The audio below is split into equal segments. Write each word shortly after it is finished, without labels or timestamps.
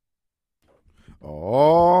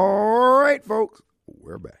All right, folks,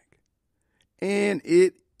 we're back. And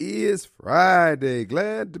it is Friday.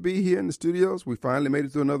 Glad to be here in the studios. We finally made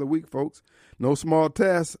it through another week, folks. No small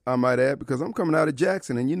task, I might add, because I'm coming out of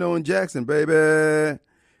Jackson. And you know, in Jackson, baby,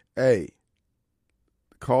 hey,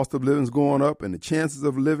 the cost of living's going up and the chances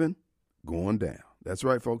of living going down. That's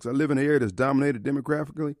right, folks. I live in an area that's dominated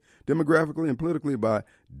demographically and politically by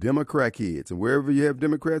Democrat heads. And wherever you have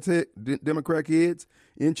Democrat heads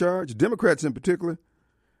in charge, Democrats in particular,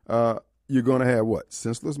 you're going to have what?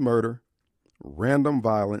 Senseless murder, random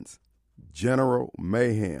violence, general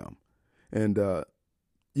mayhem. And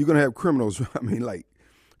you're going to have criminals, like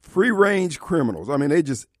free-range criminals. they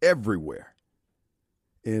just everywhere.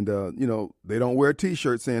 And, they don't wear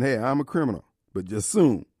T-shirts saying, hey, I'm a criminal. But just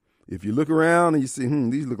soon, if you look around and you see,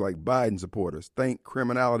 these look like Biden supporters, think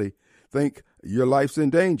criminality, think your life's in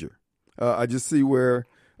danger. I just see where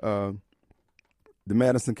the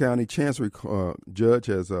Madison County Chancery judge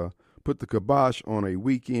has put the kibosh on a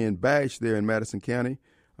weekend bash there in Madison County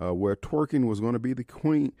where twerking was going to be the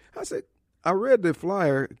queen. I read the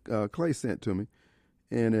flyer Clay sent to me,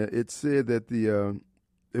 and it said that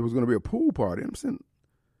it was going to be a pool party. And I'm saying,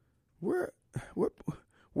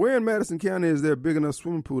 where in Madison County is there a big enough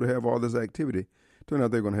swimming pool to have all this activity? Turns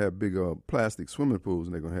out they're going to have big plastic swimming pools,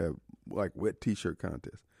 and they're going to have like wet T-shirt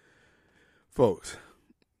contests. Folks,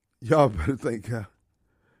 y'all better think.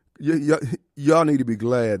 Y'all need to be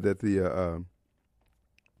glad that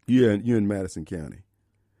you're in Madison County,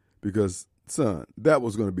 because son, that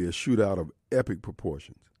was going to be a shootout of epic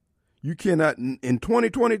proportions. You cannot, in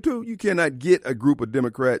 2022, you cannot get a group of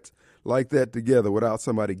Democrats like that together without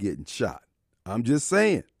somebody getting shot. I'm just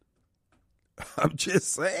saying.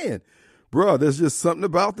 Bro, there's just something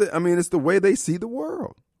about that. It's the way they see the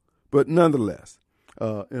world. But nonetheless,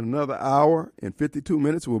 in another hour and 52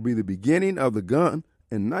 minutes will be the beginning of the Gun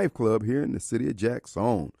and Knife Club here in the city of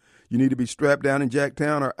Jackson. You need to be strapped down in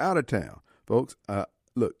Jacktown or out of town. Folks,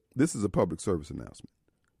 look, this is a public service announcement.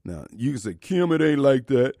 Now, you can say, Kim, it ain't like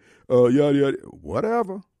that. Yada, yada.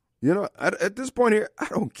 Whatever. At this point here, I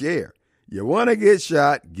don't care. You want to get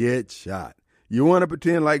shot, get shot. You want to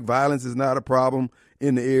pretend like violence is not a problem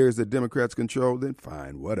in the areas that Democrats control, then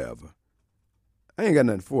fine, whatever. I ain't got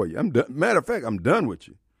nothing for you. Matter of fact, I'm done with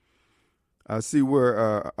you. I see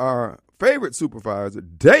where our favorite supervisor,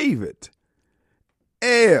 David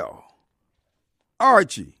L.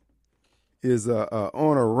 Archie, is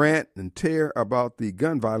on a rant and tear about the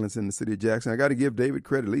gun violence in the city of Jackson. I got to give David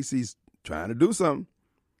credit. At least he's trying to do something.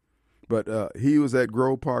 But he was at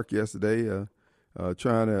Grove Park yesterday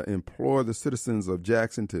trying to implore the citizens of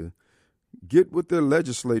Jackson to get with their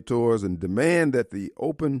legislators and demand that the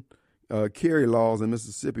open carry laws in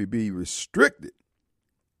Mississippi be restricted.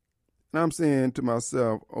 And I'm saying to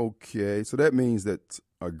myself, okay, so that means that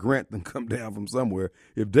a grant can come down from somewhere.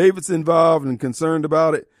 If David's involved and concerned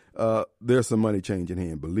about it, there's some money changing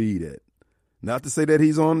hand. Believe that. Not to say that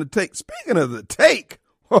he's on the take. Speaking of the take,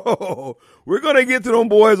 we're going to get to them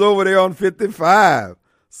boys over there on 55.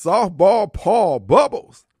 Softball Paul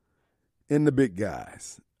Bubbles and the big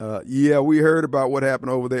guys. We heard about what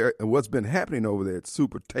happened over there and what's been happening over there at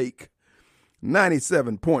Super Take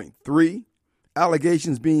 97.3.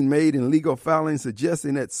 Allegations being made in legal filings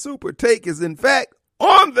suggesting that Super Take is in fact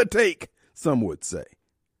on the take, some would say.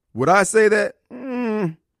 Would I say that?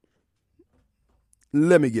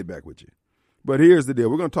 Let me get back with you. But here's the deal.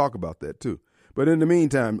 We're going to talk about that too. But in the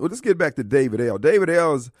meantime, let's get back to David L. David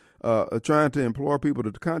L. is trying to implore people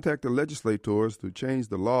to contact the legislators to change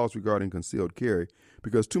the laws regarding concealed carry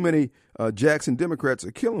because too many Jackson Democrats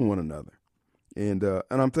are killing one another. And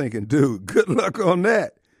I'm thinking, dude, good luck on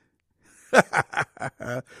that.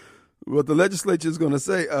 What the legislature is going to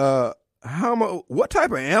say, what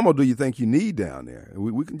type of ammo do you think you need down there?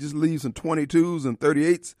 We can just leave some 22s and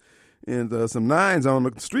 38s and some 9s on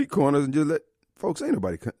the street corners and just let folks,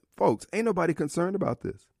 ain't nobody concerned about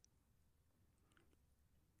this.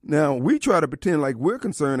 Now, we try to pretend like we're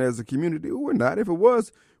concerned as a community. We're not. If it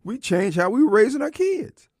was, we'd change how we were raising our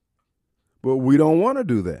kids. But we don't want to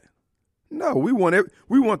do that. No, we want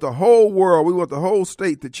the whole world, we want the whole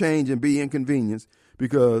state to change and be inconvenienced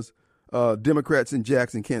because Democrats in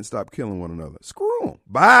Jackson can't stop killing one another. Screw them.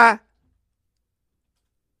 Bye.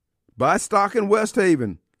 Buy stock in West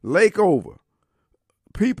Haven, Lakeover,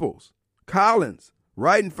 Peoples, Collins,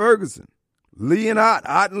 Wright and Ferguson, Lee and Ott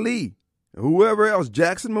and Lee, and whoever else,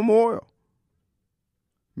 Jackson Memorial.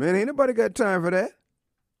 Man, ain't nobody got time for that.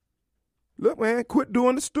 Look, man, quit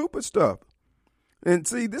doing the stupid stuff. And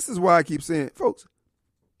see, this is why I keep saying, folks,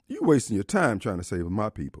 you wasting your time trying to save my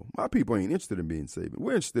people. My people ain't interested in being saved.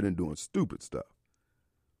 We're interested in doing stupid stuff.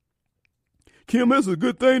 Kim, that's a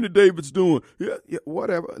good thing that David's doing. Yeah,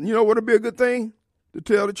 whatever. You know what would be a good thing? To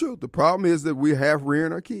tell the truth. The problem is that we're half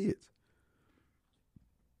rearing our kids.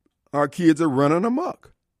 Our kids are running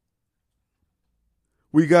amok.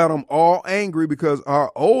 We got them all angry because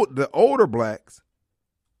the older blacks,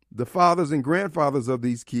 the fathers and grandfathers of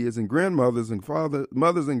these kids and grandmothers and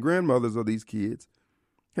mothers and grandmothers of these kids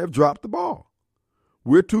have dropped the ball.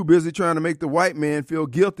 We're too busy trying to make the white man feel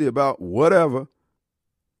guilty about whatever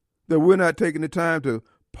that we're not taking the time to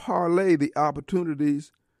parlay the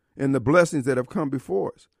opportunities and the blessings that have come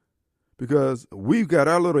before us. Because we've got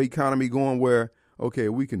our little economy going where, okay,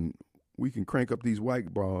 we can crank up these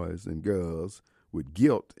white boys and girls with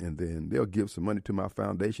guilt, and then they'll give some money to my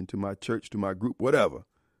foundation, to my church, to my group, whatever,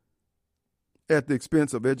 at the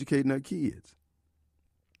expense of educating our kids.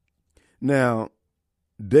 Now,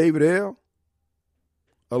 David L.,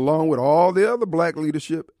 along with all the other black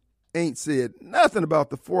leadership, ain't said nothing about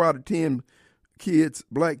the 4 out of 10 kids,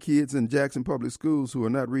 black kids in Jackson Public Schools who are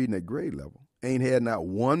not reading at grade level. Ain't had not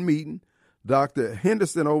one meeting. Dr.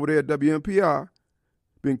 Henderson over there at WMPR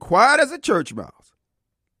been quiet as a church mouse.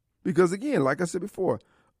 Because again, like I said before,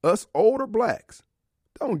 us older blacks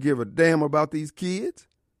don't give a damn about these kids.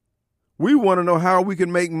 We want to know how we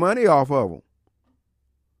can make money off of them.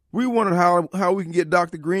 We want to know how we can get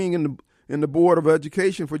Dr. Green and the Board of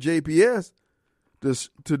Education for JPS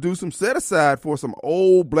to do some set aside for some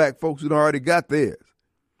old black folks who already got theirs.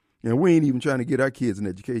 And we ain't even trying to get our kids an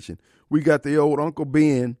education. We got the old Uncle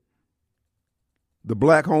Ben, the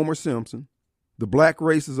black Homer Simpson, the black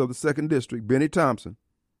racists of the 2nd District, Benny Thompson,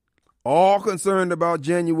 all concerned about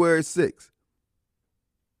January 6th.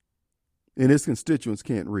 And his constituents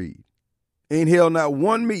can't read. Ain't held not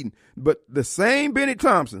one meeting. But the same Benny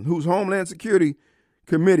Thompson, whose Homeland Security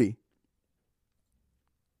Committee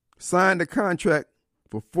signed a contract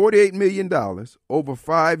for $48 million over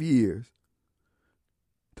 5 years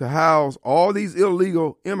to house all these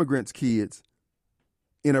illegal immigrants' kids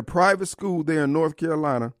in a private school there in North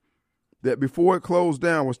Carolina that before it closed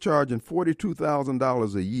down was charging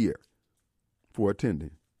 $42,000 a year for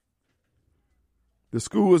attending. The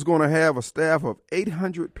school is going to have a staff of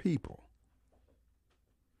 800 people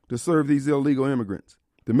to serve these illegal immigrants,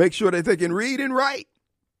 to make sure that they can read and write.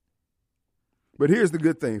 But here's the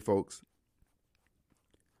good thing, folks.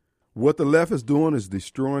 What the left is doing is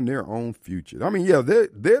destroying their own future. I mean, yeah,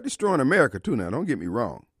 they're destroying America too now. Don't get me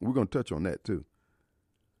wrong. We're going to touch on that too.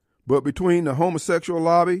 But between the homosexual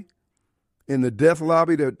lobby and the death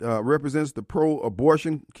lobby that represents the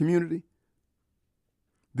pro-abortion community,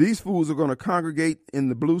 these fools are going to congregate in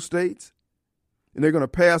the blue states, and they're going to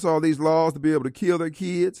pass all these laws to be able to kill their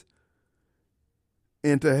kids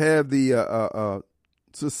and to have the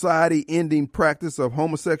society-ending practice of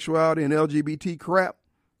homosexuality and LGBT crap.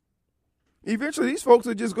 Eventually, these folks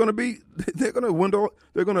are just going to be, they're going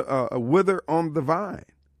to wither on the vine.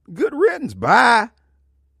 Good riddance. Bye.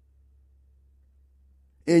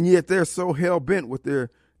 And yet they're so hell-bent with their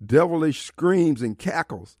devilish screams and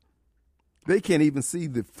cackles, they can't even see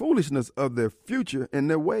the foolishness of their future and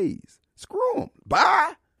their ways. Screw them.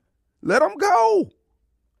 Bye. Let them go.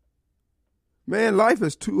 Man, life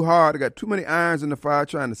is too hard. I got too many irons in the fire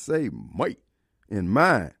trying to save might and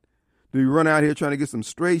mind. Do you run out here trying to get some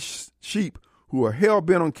stray sheep who are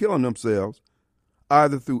hell-bent on killing themselves,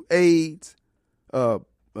 either through AIDS,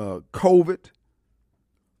 COVID,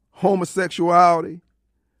 homosexuality,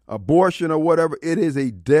 abortion, or whatever? It is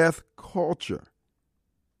a death culture.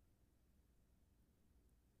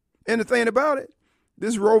 And the thing about it,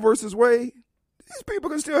 this Roe versus Wade, these people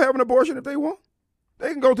can still have an abortion if they want.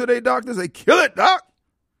 They can go to their doctor and say, kill it, doc.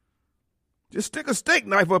 Just stick a steak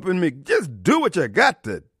knife up in me. Just do what you got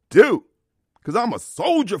to do. Because I'm a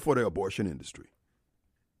soldier for the abortion industry.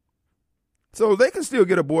 So they can still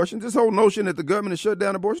get abortions. This whole notion that the government has shut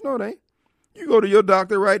down abortion, no, it ain't. You go to your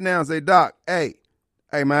doctor right now and say, doc, hey,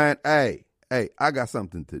 man, hey, I got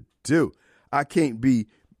something to do. I can't be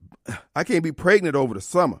pregnant over the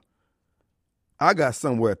summer. I got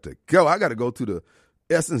somewhere to go. I got to go to the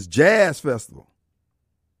Essence Jazz Festival.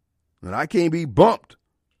 And I can't be bumped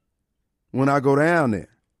when I go down there.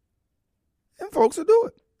 And folks will do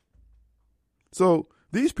it. So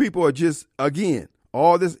these people are just, again,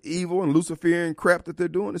 all this evil and Luciferian crap that they're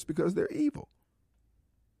doing is because they're evil.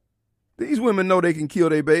 These women know they can kill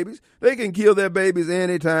their babies. They can kill their babies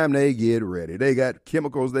anytime they get ready. They got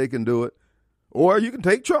chemicals they can do it. Or you can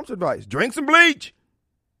take Trump's advice. Drink some bleach.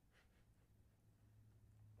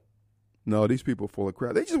 No, these people are full of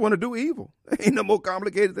crap. They just want to do evil. Ain't no more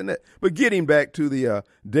complicated than that. But getting back to the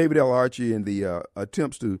David L. Archie and the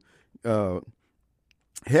attempts to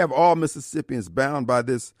have all Mississippians bound by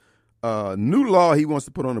this new law he wants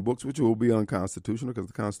to put on the books, which will be unconstitutional because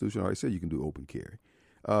the Constitution already said you can do open carry.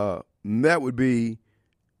 That would be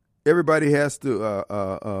everybody has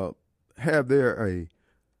to have their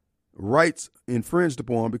rights infringed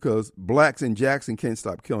upon because blacks in Jackson can't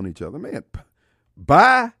stop killing each other. Man,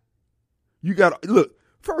 bye. You got to look.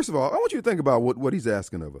 First of all, I want you to think about what he's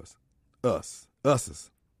asking of us. Us,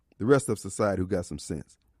 the rest of society who got some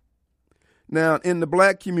sense. Now, in the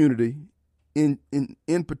black community, in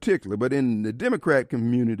particular, but in the Democrat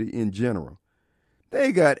community in general,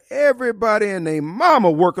 they got everybody and their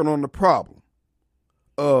mama working on the problem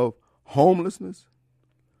of homelessness,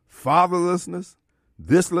 fatherlessness,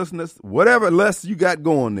 thislessness, whatever less you got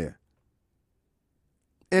going there.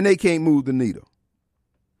 And they can't move the needle.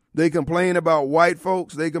 They complain about white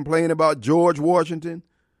folks. They complain about George Washington,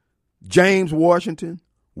 James Washington,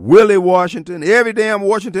 Willie Washington, every damn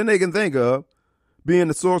Washington they can think of being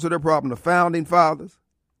the source of their problem. The founding fathers,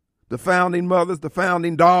 the founding mothers, the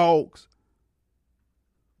founding dogs.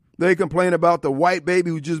 They complain about the white baby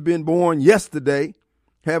who just been born yesterday,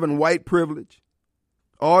 having white privilege,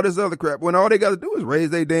 all this other crap, when all they got to do is raise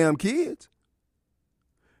their damn kids.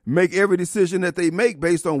 Make every decision that they make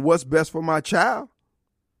based on what's best for my child.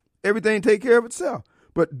 Everything take care of itself.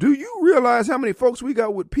 But do you realize how many folks we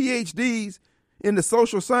got with PhDs in the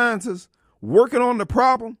social sciences working on the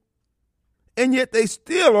problem? And yet they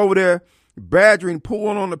still over there badgering,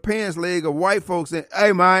 pulling on the pants leg of white folks and,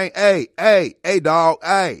 hey, man, hey, dog,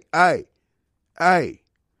 hey,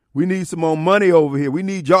 we need some more money over here. We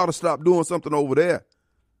need y'all to stop doing something over there.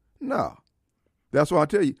 No. That's why I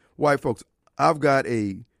tell you, white folks, I've got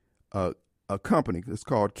a company that's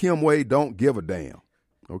called Kimway Don't Give a Damn.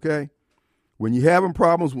 Okay? When you're having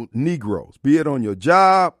problems with Negroes, be it on your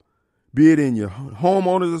job, be it in your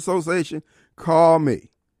homeowners association, call me.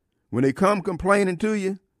 When they come complaining to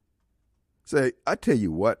you, say, I tell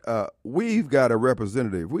you what, we've got a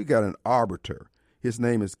representative. We got an arbiter. His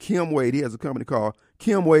name is Kim Wade. He has a company called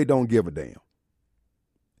Kim Wade Don't Give a Damn.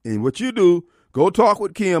 And what you do, go talk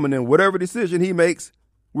with Kim, and then whatever decision he makes,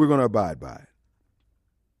 we're going to abide by it.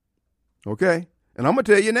 Okay? And I'm going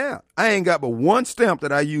to tell you now, I ain't got but one stamp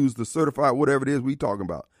that I use to certify whatever it is we talking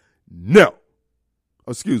about. No.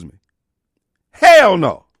 Excuse me. Hell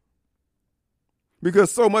no.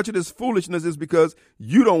 Because so much of this foolishness is because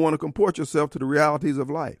you don't want to comport yourself to the realities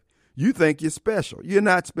of life. You think you're special. You're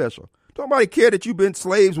not special. Don't nobody care that you've been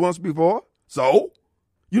slaves once before. So,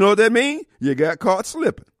 you know what that means? You got caught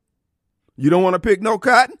slipping. You don't want to pick no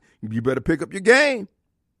cotton? You better pick up your game.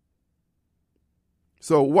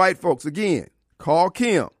 So, white folks, again, call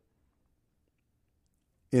Kim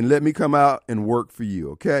and let me come out and work for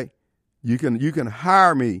you, okay? You can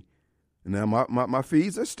hire me. Now, my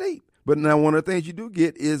fees are steep. But now one of the things you do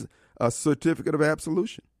get is a certificate of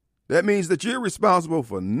absolution. That means that you're responsible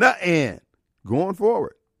for nothing going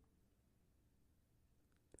forward.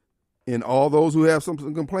 And all those who have something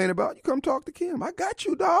to complain about, you come talk to Kim. I got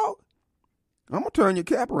you, dog. I'm going to turn your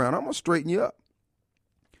cap around. I'm going to straighten you up.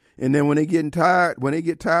 And then when they get tired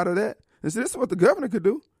of that, and see, this is what the governor could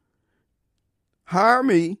do. Hire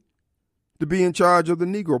me to be in charge of the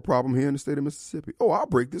Negro problem here in the state of Mississippi. Oh, I'll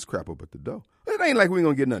break this crap up at the door. It ain't like we ain't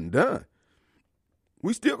going to get nothing done.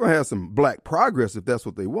 We still going to have some black progress if that's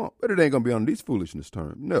what they want, but it ain't going to be on these foolishness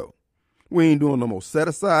terms. No. We ain't doing no more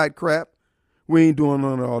set-aside crap. We ain't doing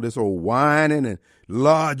none of all this old whining and,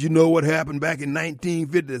 Lord, you know what happened back in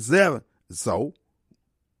 1957. So,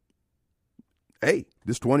 hey,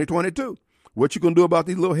 this 2022. What you going to do about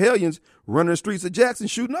these little hellions running the streets of Jackson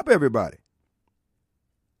shooting up everybody?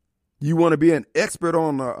 You want to be an expert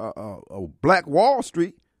on a Black Wall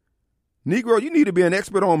Street? Negro, you need to be an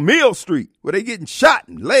expert on Mill Street where they getting shot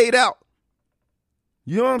and laid out.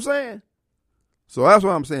 You know what I'm saying? So that's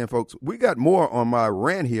what I'm saying, folks. We got more on my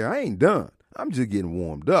rant here. I ain't done. I'm just getting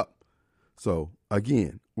warmed up. So,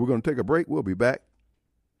 again, we're going to take a break. We'll be back.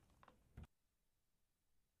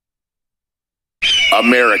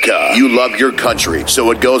 America, you love your country,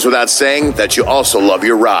 so it goes without saying that you also love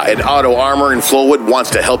your ride. And Auto Armor in Flowood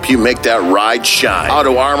wants to help you make that ride shine.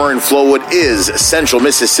 Auto Armor in Flowood is Central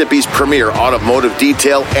Mississippi's premier automotive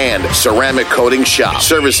detail and ceramic coating shop,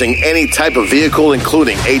 servicing any type of vehicle,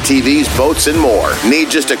 including ATVs, boats, and more. Need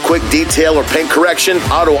just a quick detail or paint correction?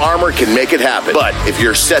 Auto Armor can make it happen. But if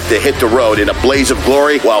you're set to hit the road in a blaze of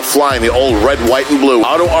glory while flying the old red, white, and blue,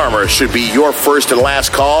 Auto Armor should be your first and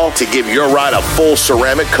last call to give your ride a full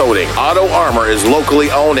ceramic coating. Auto Armor is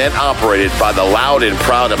locally owned and operated by the loud and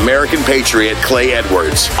proud American patriot Clay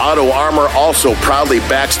Edwards. Auto Armor also proudly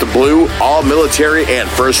backs the blue, all military and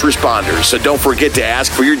first responders. So don't forget to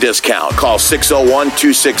ask for your discount. Call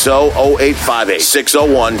 601-260-0858.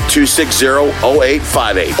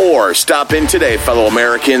 601-260-0858. Or stop in today, fellow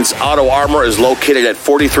Americans. Auto Armor is located at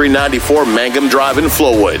 4394 Mangum Drive in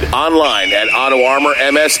Flowood. Online at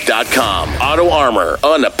AutoArmorMS.com. Auto Armor,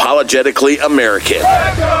 unapologetically American.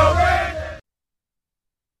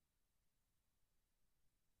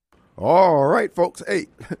 All right, folks. Hey,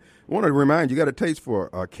 I want to remind you, got a taste for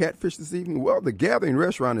catfish this evening? Well, the Gathering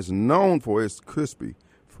restaurant is known for its crispy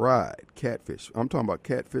fried catfish. I'm talking about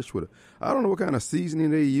catfish with I don't know what kind of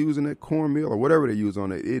seasoning they use in that cornmeal or whatever they use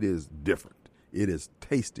on it. It is different. It is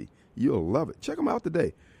tasty. You'll love it. Check them out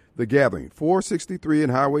today. The Gathering, 463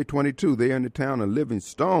 and Highway 22. They're in the town of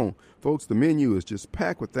Livingstone. Folks, the menu is just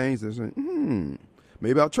packed with things that say,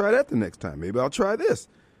 maybe I'll try that the next time. Maybe I'll try this.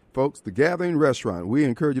 Folks, the Gathering restaurant, we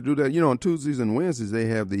encourage you to do that. You know, on Tuesdays and Wednesdays, they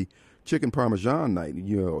have the chicken parmesan night.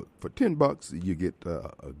 You know, for $10, you get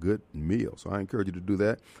a good meal. So I encourage you to do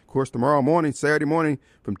that. Of course, tomorrow morning, Saturday morning,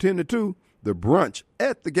 from 10 to 2, the brunch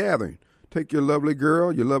at the Gathering. Take your lovely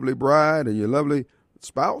girl, your lovely bride, and your lovely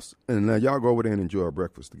spouse, and y'all go over there and enjoy a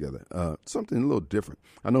breakfast together. Something a little different.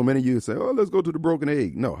 I know many of you say, oh, let's go to the Broken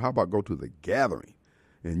Egg. No, how about go to the Gathering,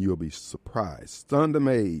 and you'll be surprised, stunned,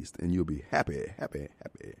 amazed, and you'll be happy, happy,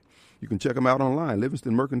 happy. You can check them out online,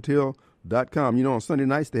 LivingstonMercantile.com. You know, on Sunday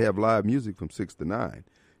nights, they have live music from 6 to 9.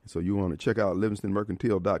 So you want to check out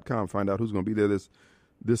LivingstonMercantile.com, find out who's going to be there this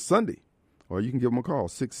Sunday. Or you can give them a call,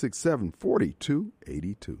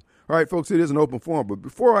 667-4282. All right, folks, it is an open forum, but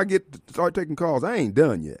before I start taking calls, I ain't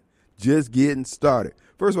done yet. Just getting started.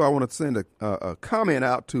 First of all, I want to send a comment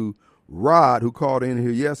out to Rod, who called in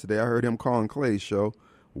here yesterday. I heard him calling Clay's show,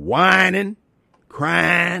 whining,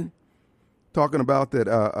 crying, talking about that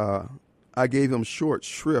I gave him short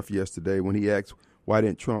shrift yesterday when he asked why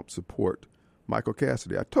didn't Trump support Michael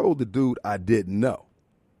Cassidy. I told the dude I didn't know.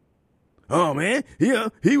 Oh, man,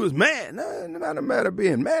 he was mad. No, not a matter of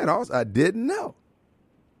being mad. I didn't know.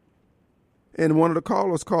 And one of the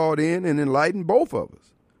callers called in and enlightened both of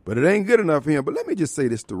us. But it ain't good enough for him. But let me just say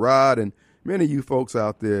this to Rod and many of you folks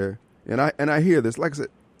out there, and I hear this. Like I said,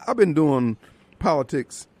 I've been doing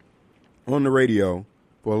politics on the radio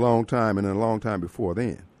for a long time and a long time before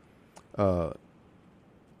then.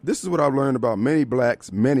 This is what I've learned about many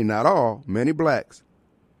blacks, many, not all, many blacks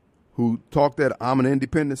who talk that I'm an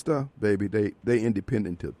independent stuff. Baby, they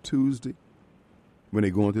independent until Tuesday when they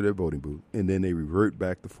go into their voting booth, and then they revert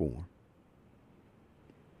back to form.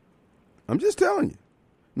 I'm just telling you.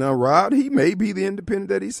 Now, Rod, he may be the independent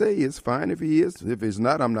that he say he is. Fine if he is. If he's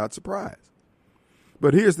not, I'm not surprised.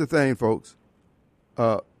 But here's the thing, folks.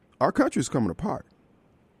 Our country's coming apart.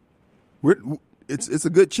 It's a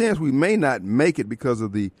good chance we may not make it because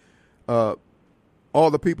of the all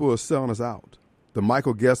the people who are selling us out. The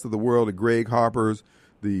Michael Guests of the world, the Greg Harpers,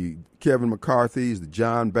 the Kevin McCarthy's, the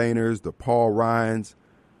John Boehners, the Paul Ryans.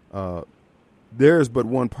 There is but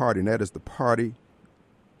one party, and that is the party.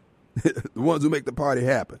 The ones who make the party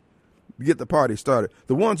happen, get the party started,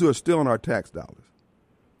 the ones who are still on our tax dollars.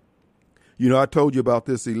 You know, I told you about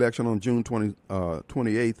this election on June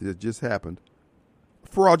 28th that just happened.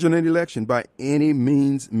 Fraudulent election by any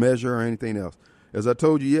means, measure, or anything else. As I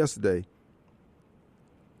told you yesterday,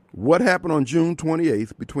 what happened on June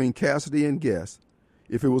 28th between Cassidy and Guest,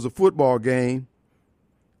 if it was a football game,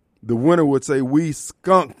 the winner would say, we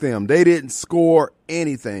skunked them. They didn't score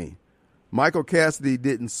anything. Michael Cassidy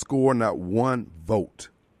didn't score not one vote.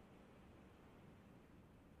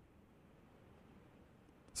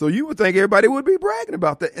 So you would think everybody would be bragging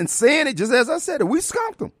about that and saying it just as I said it. We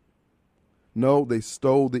skunked them. No, they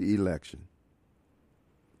stole the election.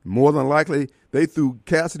 More than likely, they threw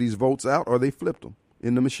Cassidy's votes out or they flipped them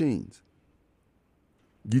in the machines.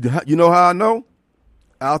 You know how I know?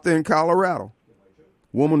 Out there in Colorado.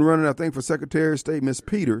 Woman running, I think, for Secretary of State, Miss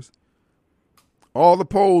Peters. All the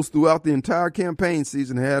polls throughout the entire campaign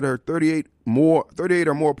season had her 38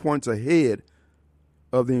 or more points ahead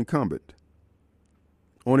of the incumbent.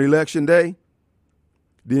 On election day,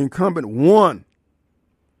 the incumbent won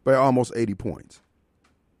by almost 80 points.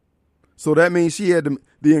 So that means the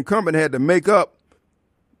incumbent had to make up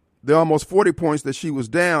the almost 40 points that she was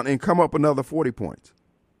down and come up another 40 points.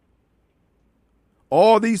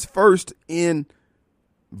 All these first in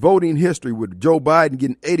voting history with Joe Biden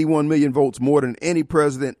getting 81 million votes, more than any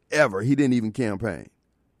president ever. He didn't even campaign.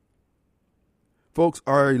 Folks,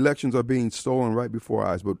 our elections are being stolen right before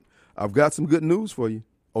our eyes. But I've got some good news for you.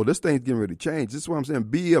 Oh, this thing's getting ready to change. This is what I'm saying.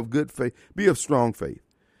 Be of good faith. Be of strong faith.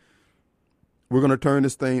 we're going to turn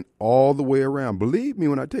this thing all the way around. Believe me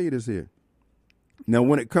when I tell you this here. Now,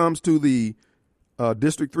 when it comes to the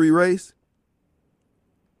District 3 race,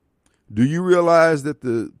 do you realize that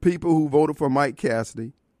the people who voted for Mike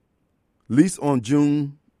Cassidy, at least on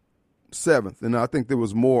June 7th, and I think there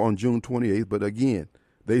was more on June 28th, but again,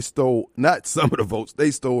 they stole not some of the votes,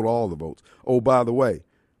 they stole all the votes. Oh, by the way,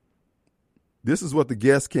 this is what the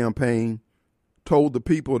Guest campaign told the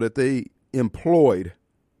people that they employed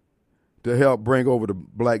to help bring over the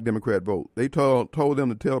black Democrat vote. They told them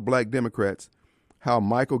to tell black Democrats how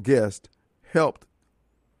Michael Guest helped,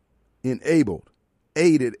 enabled,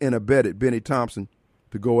 aided, and abetted Benny Thompson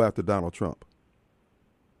to go after Donald Trump.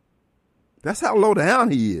 That's how low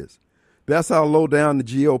down he is. That's how low down the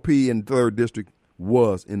GOP in 3rd District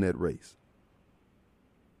was in that race.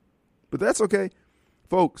 But that's okay.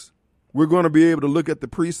 Folks, we're going to be able to look at the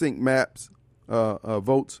precinct maps,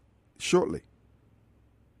 votes shortly.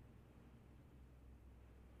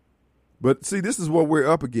 But see, this is what we're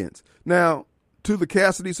up against. Now, to the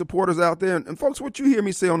Cassidy supporters out there, and folks, what you hear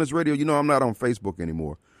me say on this radio, you know I'm not on Facebook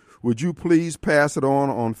anymore. Would you please pass it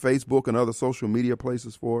on Facebook and other social media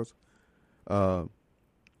places for us?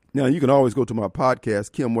 Now, you can always go to my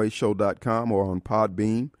podcast, KimWayShow.com, or on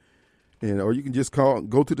Podbean, or you can just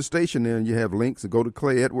go to the station there and you have links, and go to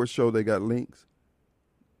Clay Edwards Show, they got links.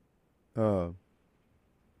 So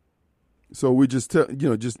we just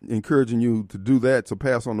just encouraging you to do that, so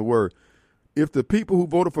pass on the word. If the people who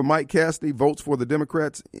voted for Mike Cassidy vote for the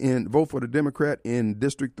Democrat in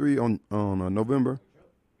District 3 on November,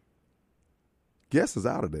 Guest is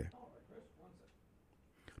out of there.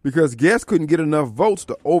 Because Guest couldn't get enough votes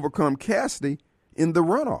to overcome Cassidy in the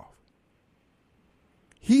runoff.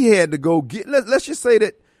 He had to go get, let's just say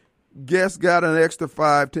that Guest got an extra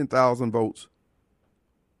 10,000 votes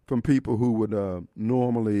from people who would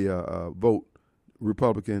normally vote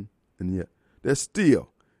Republican. And yet, there's still,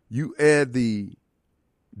 you add the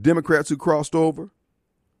Democrats who crossed over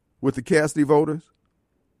with the Cassidy voters,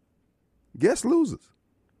 Guest loses.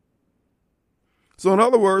 So in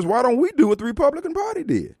other words, why don't we do what the Republican Party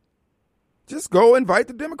did? Just go invite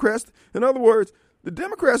the Democrats. In other words, the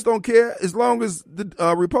Democrats don't care as long as the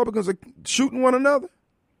Republicans are shooting one another.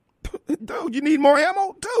 Dude, you need more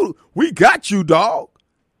ammo? Dude, we got you, dog.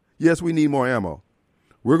 Yes, we need more ammo.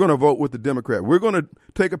 We're going to vote with the Democrat. We're going to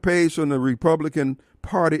take a page from the Republican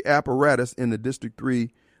Party apparatus in the District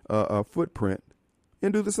 3 footprint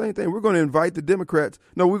and do the same thing. We're going to invite the Democrats.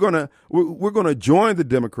 No, we're going to join the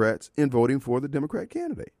Democrats in voting for the Democrat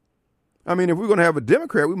candidate. I mean, if we're going to have a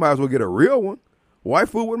Democrat, we might as well get a real one. Why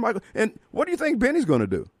fool with Michael? And what do you think Benny's going to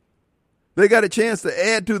do? They got a chance to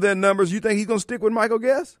add to their numbers. You think he's going to stick with Michael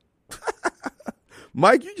Guest?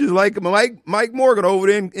 Mike, you just like Mike Morgan over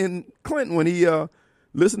there in Clinton when he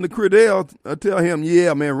listened to Credell tell him,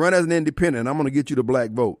 yeah, man, run as an independent. I'm going to get you the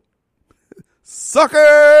black vote.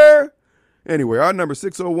 Sucker! Anyway, our number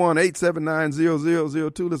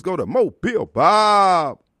 601-879-0002. Let's go to Mobile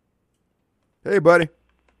Bob. Hey, buddy.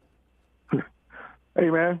 Hey,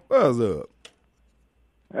 man. What's up?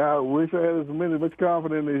 I wish I had as much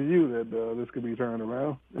confidence as you that this could be turned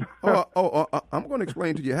around. I'm going to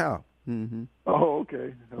explain to you how. Mm-hmm. Oh,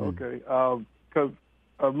 okay. Okay. Because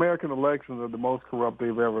American elections are the most corrupt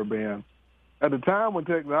they've ever been. At the time when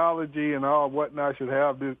technology and all whatnot should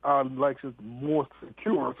have our elections more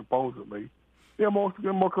secure, supposedly, they're more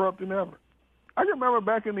corrupt than ever. I can remember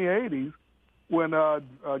back in the 80s when a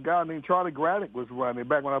guy named Charlie Graddick was running,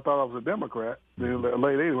 back when I thought I was a Democrat, in the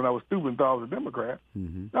late 80s when I was stupid and thought I was a Democrat.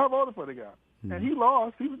 Mm-hmm. I voted for the guy. Mm-hmm. And he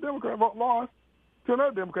lost. He was a Democrat, lost to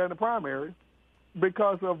another Democrat in the primary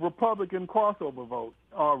because of Republican crossover votes,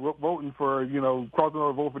 voting for, crossing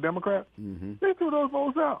over vote for Democrats. Mm-hmm. They threw those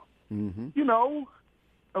votes out. Mm-hmm.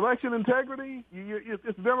 Election integrity,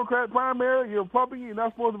 it's a Democrat primary, you're a Republican, you're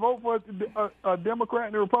not supposed to vote for a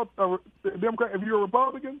Democrat and a Democrat if you're a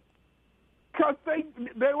Republican. Because they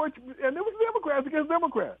were, and it was Democrats against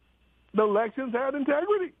Democrats. The elections had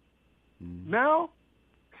integrity. Mm-hmm. Now,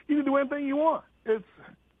 you can do anything you want. It's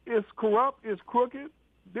corrupt, it's crooked.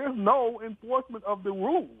 There's no enforcement of the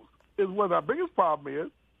rules is what our biggest problem is.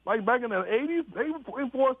 Like back in the 80s, they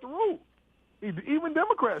enforced the rules. Even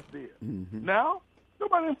Democrats did. Mm-hmm. Now,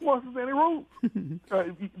 nobody enforces any rules.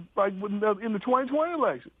 Like in the 2020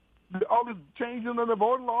 election, all this changing of the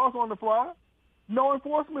voting laws on the fly, no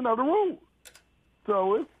enforcement of the rules.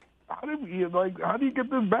 So how do you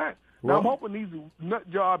get this back? Well, now I'm hoping these nut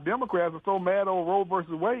job Democrats are so mad over Roe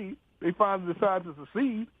versus Wade, they finally decide to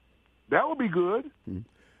secede. That would be good.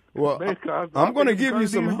 Well, I'm going to give you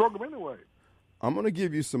some. Anyway. I'm going to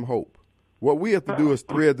give you some hope. What we have to do is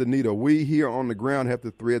thread the needle. We here on the ground have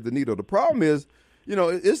to thread the needle. The problem is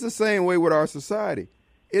it's the same way with our society.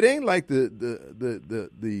 It ain't like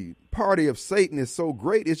the party of Satan is so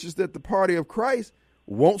great. It's just that the party of Christ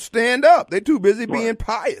won't stand up. They're too busy being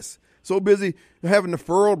pious. So busy having the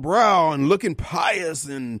furrowed brow and looking pious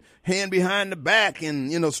and hand behind the back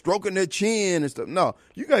and, stroking their chin and stuff. No,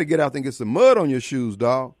 you got to get out there and get some mud on your shoes,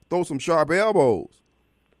 dog. Throw some sharp elbows.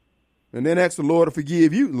 And then ask the Lord to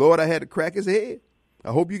forgive you. Lord, I had to crack his head.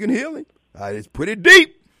 I hope you can heal him. It's pretty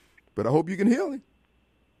deep, but I hope you can heal him.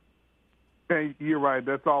 Hey, you're right.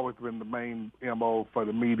 That's always been the main MO for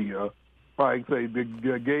the media. Like say,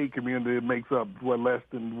 the gay community makes up less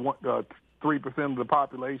than 3% of the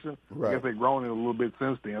population. Right. I guess they've grown it a little bit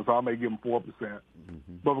since then, so I may give them 4%. Mm-hmm.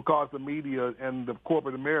 But because the media and the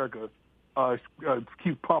corporate America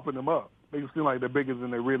keep pumping them up, they seem like they're bigger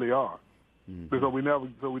than they really are. Mm-hmm. Because we never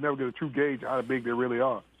get a true gauge of how big they really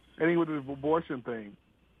are. And even with the abortion thing,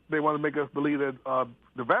 they want to make us believe that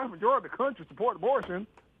the vast majority of the country support abortion.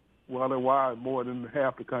 Well, then why more than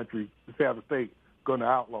half the country, half the state, going to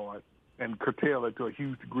outlaw it and curtail it to a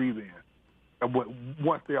huge degree then? And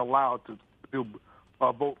once they're allowed to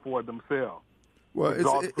vote for it themselves. Well, if it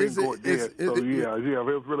was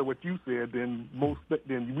really what you said, then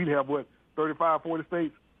we'd have 35, 40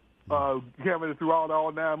 states having it throughout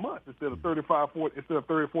all 9 months instead of 30, 40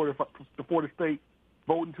 states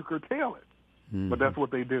voting to curtail it. Mm-hmm. But that's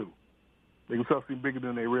what they do. They can seem bigger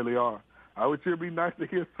than they really are. I would sure be nice to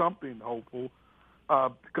hear something hopeful,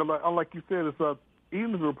 because like you said, it's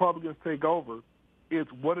even if the Republicans take over, it's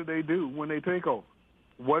what do they do when they take over?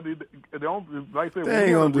 They ain't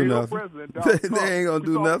gonna do nothing. They ain't gonna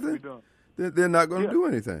do nothing. They're not gonna do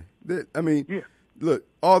anything. Look,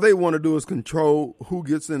 all they want to do is control who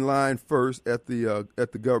gets in line first at the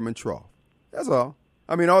government trough. That's all.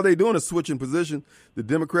 I mean, all they doing is switching position. The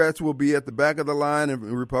Democrats will be at the back of the line and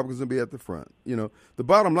Republicans will be at the front. The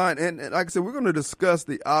bottom line, and like I said, we're going to discuss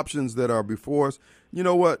the options that are before us. You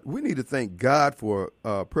know what? We need to thank God for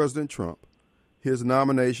President Trump, his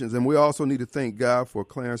nominations, and we also need to thank God for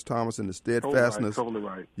Clarence Thomas and the steadfastness. Totally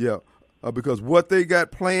right. Yeah, because what they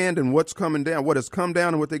got planned and what's coming down, what has come down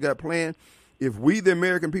and what they got planned, if we, the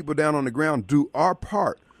American people down on the ground, do our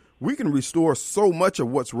part, we can restore so much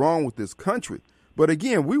of what's wrong with this country. But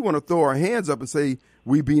again, we want to throw our hands up and say,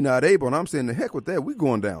 we be not able. And I'm saying, the heck with that. We're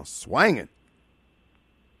going down swinging.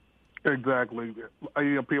 Exactly.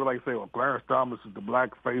 People like to say, well, Clarence Thomas is the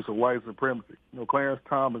black face of white supremacy. Clarence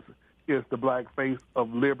Thomas is the black face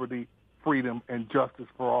of liberty, freedom, and justice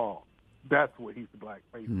for all. That's what he's the black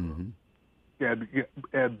face of.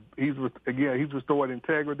 And he's restored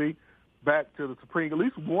integrity back to the Supreme. At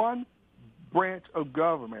least one branch of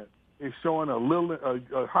government is showing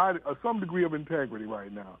some degree of integrity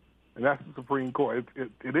right now, and that's the Supreme Court.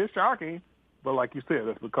 It is shocking, but like you said,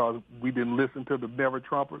 that's because we didn't listen to the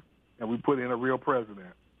never-Trumpers, and we put in a real president.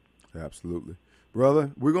 Absolutely. Brother,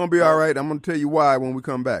 we're going to be all right. I'm going to tell you why when we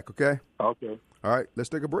come back, okay? Okay. All right, let's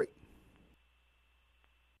take a break.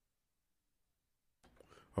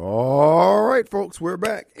 All right, folks, we're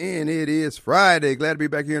back, and it is Friday. Glad to be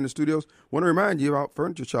back here in the studios. Want to remind you about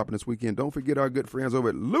furniture shopping this weekend. Don't forget our good friends over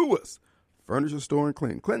at Lewis Furniture Store in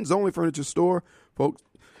Clinton. Clinton's only furniture store, folks.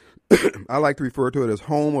 I like to refer to it as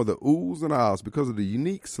home of the oohs and ahs because of the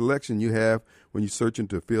unique selection you have when you're searching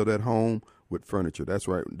to fill that home with furniture. That's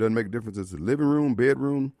right. It doesn't make a difference. It's a living room,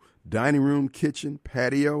 bedroom, dining room, kitchen,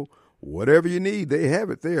 patio, whatever you need, they have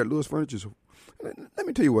it there at Lewis Furniture. Let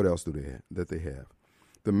me tell you what else that they have.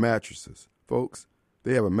 The mattresses. Folks,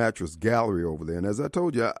 they have a mattress gallery over there. And as I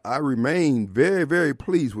told you, I remain very, very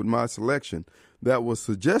pleased with my selection that was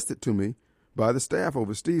suggested to me by the staff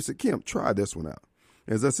over. Steve said, Kim, try this one out.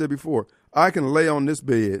 As I said before, I can lay on this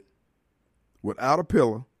bed without a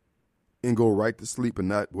pillow and go right to sleep and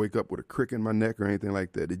not wake up with a crick in my neck or anything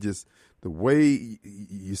like that. It just, the way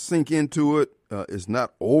you sink into it, it's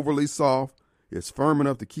not overly soft. It's firm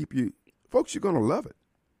enough to keep you. Folks, you're going to love it.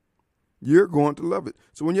 You're going to love it.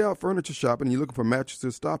 So when you're out furniture shopping and you're looking for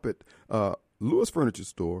mattresses, stop at Lewis Furniture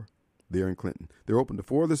Store there in Clinton. They're open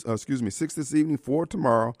to 6 this evening, 4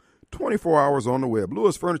 tomorrow, 24 hours on the web,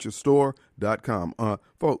 lewisfurniturestore.com.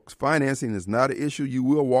 Folks, financing is not an issue. You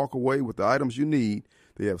will walk away with the items you need.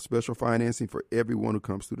 They have special financing for everyone who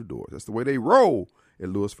comes through the door. That's the way they roll at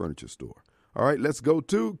Lewis Furniture Store. All right, let's go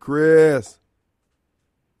to Chris.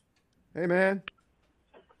 Hey, man.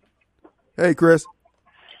 Hey, Chris.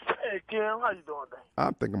 Hey, Kim, how you doing today?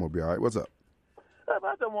 I think I'm going to be all right. What's up? I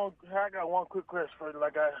got one quick question for you,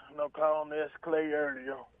 like I called on this Clay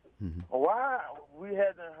earlier. Mm-hmm. Why we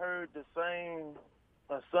hadn't heard the same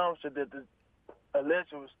assumption that the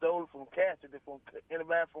election was stolen from Cassidy, from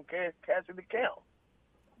anybody from Cassidy Camp?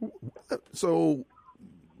 So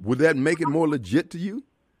Would that make it more legit to you?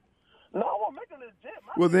 No, I won't make it legit.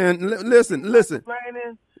 Well, then, listen.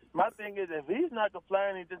 My thing is, if he's not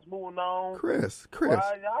complaining, just moving on. Chris. Why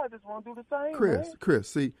y'all just want to do the same, man?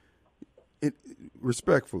 Chris, see,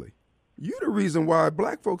 respectfully, you the reason why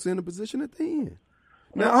black folks are in the position that they're in.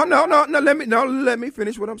 Now, let me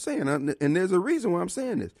finish what I'm saying. And there's a reason why I'm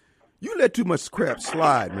saying this. You let too much crap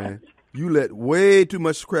slide, man. You let way too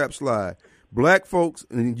much crap slide. Black folks,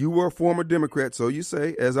 and you were a former Democrat, so you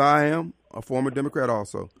say, as I am, a former Democrat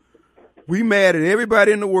also. We mad at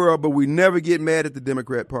everybody in the world, but we never get mad at the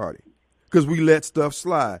Democrat Party because we let stuff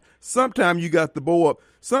slide. Sometimes you got to bow up.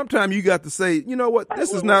 Sometimes you got to say, you know what,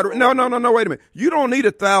 this is not, no, wait a minute. You don't need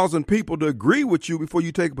 1,000 people to agree with you before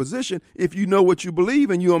you take a position if you know what you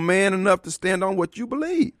believe and you're a man enough to stand on what you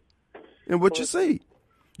believe and what you see.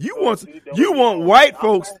 You want white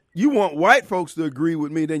folks to agree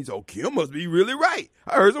with me. Then you say, oh, Kim must be really right.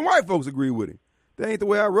 I heard some white folks agree with him. That ain't the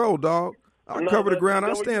way I roll, dog. I cover the ground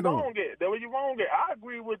I stand on. That's what you wrong at. I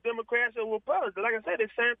agree with Democrats and Republicans. Like I said,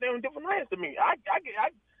 it's the same thing with different names to me. I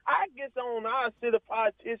get on our city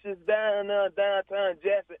politicians downtown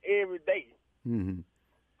Jackson every day. Mm-hmm.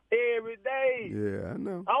 Every day. Yeah, I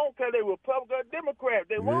know. I don't care if they Republican or Democrat.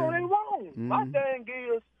 They wrong, they wrong. Mm-hmm. My thing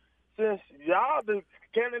is, since y'all the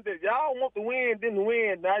candidates, y'all want to win, didn't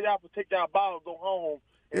win, now y'all can take y'all ball and go home.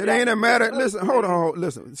 It ain't a matter. Listen, hold on.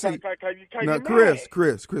 Listen. See, now, Chris,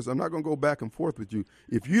 I'm not going to go back and forth with you.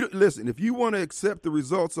 If you want to accept the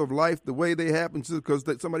results of life the way they happen because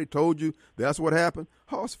somebody told you that's what happened,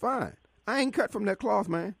 it's fine. I ain't cut from that cloth,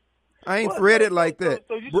 man. I ain't threaded like that.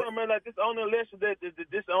 So you talking about like this on the election,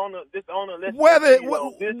 this on the election?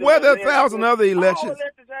 Whether 1,000 other elections. All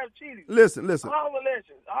elections have cheating. Listen. All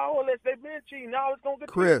elections, they've been cheating. Now it's going to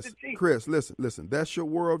get Chris, listen. That's your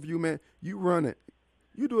worldview, man. You run it.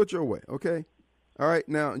 You do it your way, okay? All right,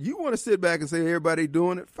 now, you want to sit back and say everybody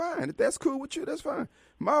doing it? Fine. If that's cool with you, that's fine.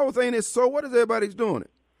 My whole thing is, so what is everybody's doing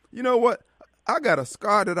it? You know what? I got a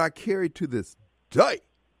scar that I carry to this day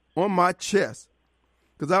on my chest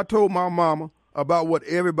because I told my mama about what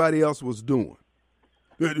everybody else was doing.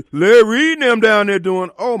 Larry Reid and them down there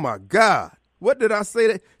doing, oh, my God. What did I say?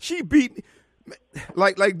 That she beat me.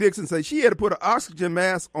 Like Dixon said, she had to put an oxygen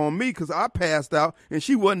mask on me because I passed out and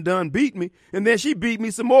she wasn't done beating me. And then she beat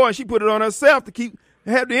me some more and she put it on herself to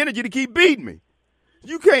have the energy to keep beating me.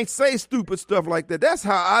 You can't say stupid stuff like that. That's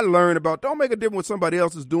how I learned about don't make a difference what somebody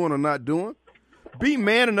else is doing or not doing. Be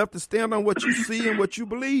man enough to stand on what you see and what you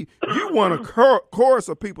believe. You want a chorus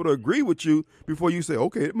of people to agree with you before you say,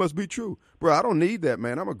 okay, it must be true. Bro, I don't need that,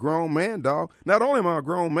 man. I'm a grown man, dog. Not only am I a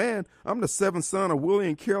grown man, I'm the seventh son of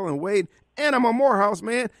William, Carol, and Wade, and I'm a Morehouse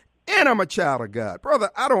man, and I'm a child of God. Brother,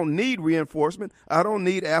 I don't need reinforcement. I don't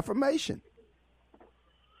need affirmation.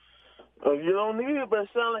 You don't need it, but it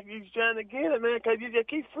sounds like you're trying to get it, man, because you just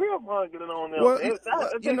keep fear-mongering on them. Well,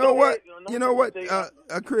 you know what,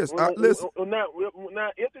 Chris, listen. Now,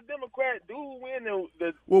 if the Democrats do win,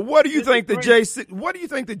 well, what do you think the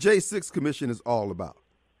J6 Commission is all about?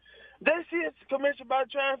 That shit's commission about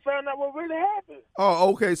trying to find out what really happened.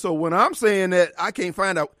 Oh, okay. So when I'm saying that, I can't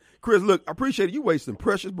find out. Chris, look, I appreciate you wasting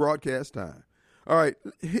precious broadcast time. All right,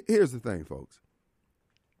 here's the thing, folks.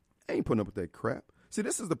 I ain't putting up with that crap. See,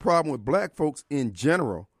 this is the problem with black folks in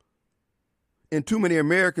general, and too many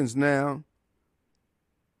Americans now,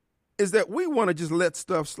 is that we want to just let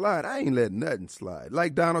stuff slide. I ain't letting nothing slide.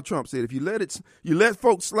 Like Donald Trump said, if you let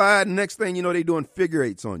folks slide, the next thing you know, they doing figure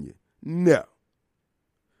eights on you. No.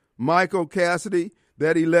 Michael Cassidy,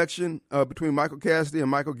 that election between Michael Cassidy and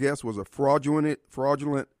Michael Guest was a fraudulent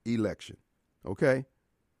election, okay?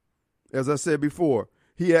 As I said before,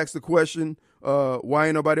 he asked the question, why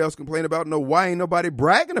ain't nobody else complaining about it? No, why ain't nobody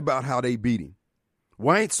bragging about how they beat him?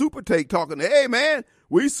 Why ain't Super Take talking, hey, man,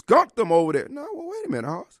 we skunked them over there? No, well, wait a minute,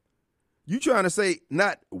 Hoss. You trying to say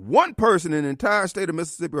not one person in the entire state of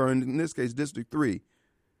Mississippi, or in this case, District 3,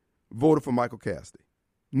 voted for Michael Cassidy.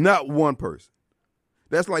 Not one person.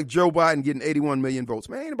 That's like Joe Biden getting 81 million votes.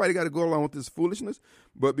 Man, ain't nobody got to go along with this foolishness.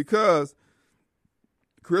 But because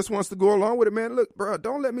Chris wants to go along with it, man, look, bro,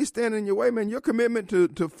 don't let me stand in your way, man. Your commitment to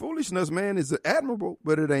foolishness, man, is admirable,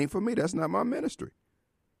 but it ain't for me. That's not my ministry.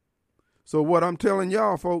 So what I'm telling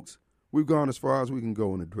y'all, folks, we've gone as far as we can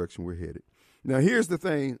go in the direction we're headed. Now, here's the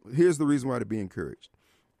thing. Here's the reason why to be encouraged.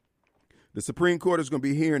 The Supreme Court is going to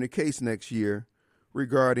be hearing a case next year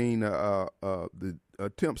regarding the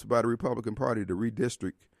attempts by the Republican Party to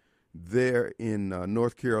redistrict there in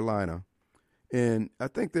North Carolina. And I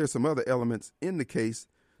think there's some other elements in the case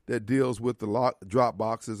that deals with the drop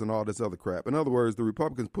boxes and all this other crap. In other words, the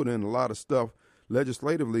Republicans put in a lot of stuff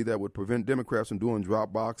legislatively that would prevent Democrats from doing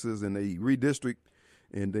drop boxes, and they redistrict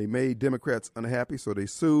and they made Democrats unhappy, so they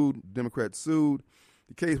sued. Democrats sued.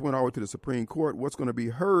 The case went all the way to the Supreme Court. What's going to be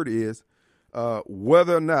heard is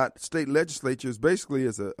whether or not state legislatures, basically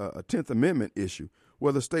is a 10th Amendment issue,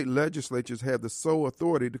 whether state legislatures have the sole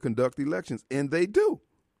authority to conduct elections, and they do,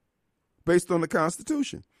 based on the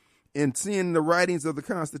Constitution. And seeing the writings of the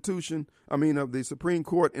Constitution, of the Supreme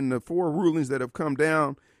Court and the 4 rulings that have come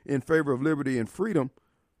down in favor of liberty and freedom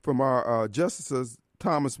from our justices,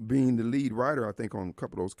 Thomas being the lead writer, I think, on a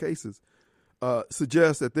couple of those cases,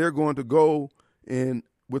 suggests that they're going to go in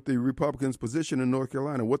with the Republicans' position in North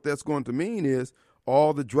Carolina. What that's going to mean is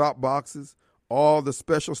all the drop boxes, all the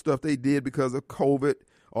special stuff they did because of COVID,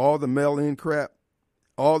 all the mail-in crap,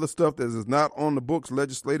 all the stuff that is not on the books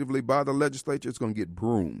legislatively by the legislature, it's going to get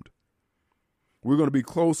broomed. We're going to be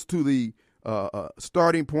close to the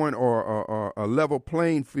starting point or a level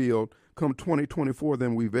playing field come 2024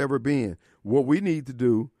 than we've ever been. What we need to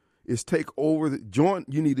do is take over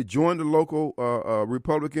you need to join the local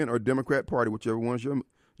Republican or Democrat Party, whichever one's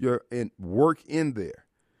you're and work in there,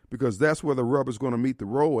 because that's where the rubber's going to meet the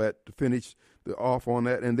road at to finish off on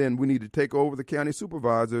that. And then we need to take over the county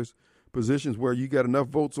supervisors positions where you got enough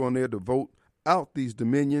votes on there to vote out these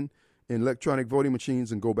Dominion and electronic voting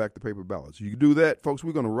machines and go back to paper ballots. You do that, folks,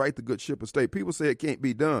 we're going to right the good ship of state. People say it can't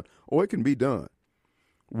be done. Oh, it can be done.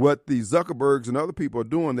 What the Zuckerbergs and other people are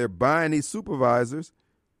doing, they're buying these supervisors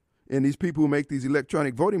and these people who make these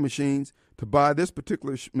electronic voting machines to buy this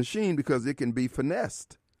particular machine because it can be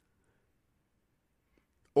finessed.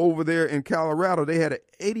 Over there in Colorado, they had an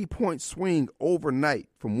 80-point swing overnight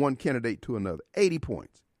from one candidate to another. 80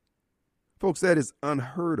 points. Folks, that is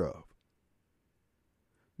unheard of.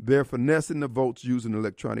 They're finessing the votes using an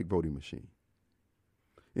electronic voting machine.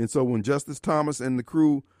 And so when Justice Thomas and the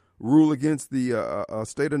crew rule against the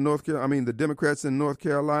state of North Carolina, the Democrats in North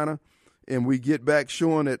Carolina, and we get back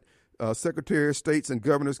showing that Secretary of States and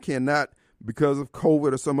governors cannot, because of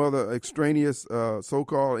COVID or some other extraneous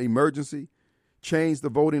so-called emergency, change the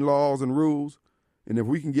voting laws and rules. And if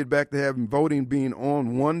we can get back to having voting being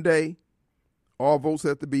on one day, all votes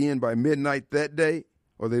have to be in by midnight that day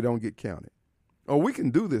or they don't get counted. Oh, we can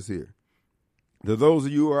do this here. To those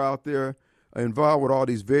of you who are out there involved with all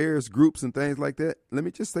these various groups and things like that, let me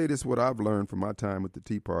just say this, what I've learned from my time with the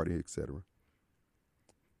Tea Party, etc.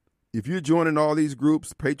 If you're joining all these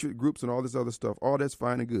groups, patriot groups and all this other stuff, all that's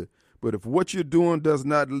fine and good. But if what you're doing does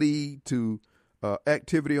not lead to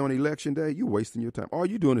activity on Election Day, you're wasting your time. All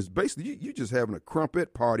you're doing is basically you just having a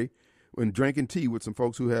crumpet party and drinking tea with some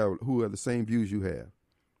folks who have the same views you have.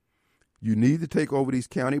 You need to take over these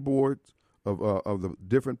county boards of the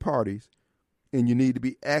different parties, and you need to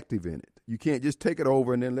be active in it. You can't just take it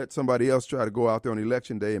over and then let somebody else try to go out there on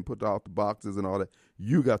Election Day and put out the boxes and all that.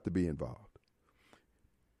 You got to be involved.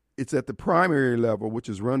 It's at the primary level, which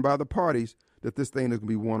is run by the parties, that this thing is going to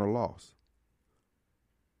be won or lost.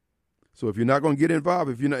 So if you're not going to get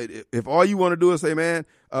involved, if all you want to do is say, man,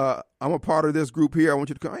 I'm a part of this group here, I want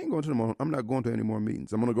you to come. I ain't going to them. I'm not going to any more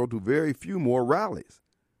meetings. I'm going to go to very few more rallies.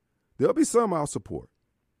 There'll be some I'll support,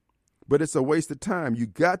 but it's a waste of time. You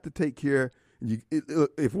got to take care.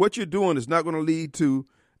 If what you're doing is not going to lead to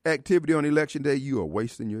activity on Election Day, you are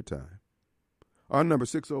wasting your time. Our number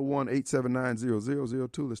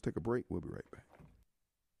 601-879-0002. Let's take a break. We'll be right back.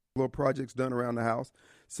 Little projects done around the house.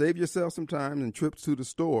 Save yourself some time and trips to the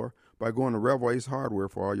store by going to Revel Ace Hardware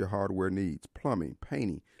for all your hardware needs. Plumbing,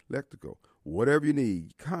 painting, electrical, whatever you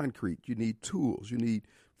need. Concrete, you need tools, you need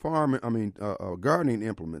gardening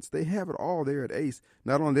implements. They have it all there at Ace.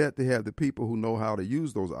 Not only that, they have the people who know how to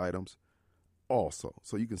use those items also.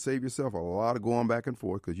 So you can save yourself a lot of going back and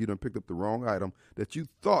forth because you done picked up the wrong item that you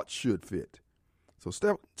thought should fit. So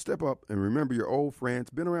step up and remember your old friends.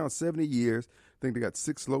 Been around 70 years. I think they got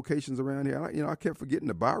 6 locations around here. I kept forgetting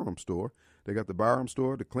the Byram store. They got the Byram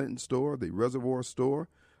store, the Clinton store, the Reservoir store.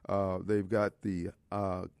 They've got the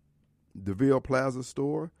DeVille Plaza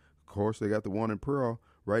store. Of course, they got the one in Pearl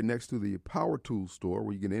right next to the Power Tool store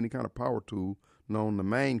where you get any kind of power tool known the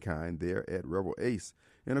main kind there at Revel Ace.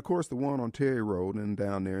 And, of course, the one on Terry Road and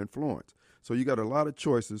down there in Florence. So you got a lot of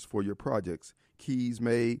choices for your projects. Keys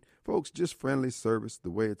made. Folks, just friendly service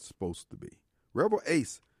the way it's supposed to be. Revel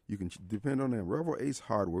Ace, you can depend on them. Revel Ace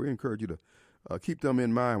Hardware. We encourage you to keep them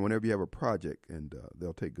in mind whenever you have a project, and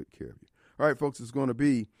they'll take good care of you. All right, folks, it's going to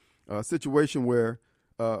be a situation where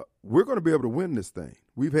we're going to be able to win this thing.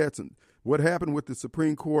 We've had what happened with the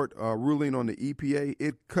Supreme Court ruling on the EPA,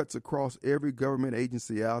 it cuts across every government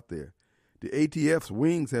agency out there. The ATF's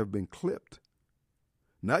wings have been clipped.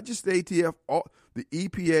 Not just the ATF, the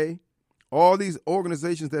EPA, all these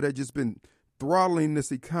organizations that have just been throttling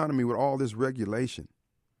this economy with all this regulation.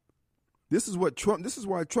 This is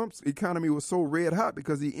why Trump's economy was so red hot,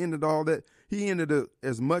 because he ended all that. He ended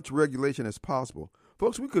as much regulation as possible.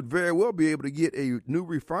 Folks, we could very well be able to get a new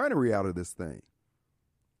refinery out of this thing.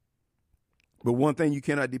 But one thing you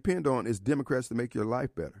cannot depend on is Democrats to make your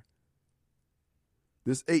life better.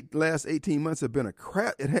 This last 18 months have been a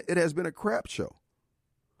crap. It has been a crap show.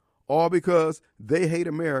 All because they hate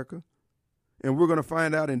America. And we're going to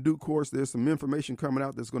find out in due course. There's some information coming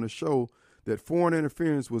out that's going to show that foreign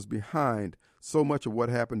interference was behind so much of what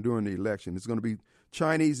happened during the election. It's going to be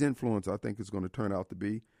Chinese influence, I think it's going to turn out to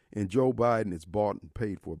be. And Joe Biden is bought and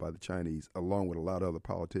paid for by the Chinese, along with a lot of other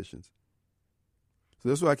politicians. So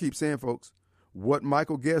that's what I keep saying, folks. What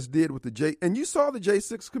Michael Guest did with and you saw the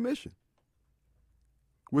J6 Commission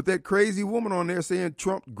with that crazy woman on there saying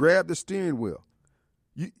Trump grabbed the steering wheel.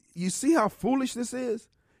 You see how foolish this is?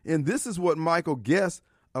 And this is what Michael Guest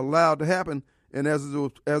allowed to happen. And as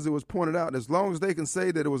it was pointed out, as long as they can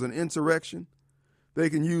say that it was an insurrection, they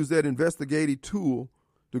can use that investigative tool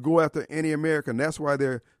to go after any American. That's why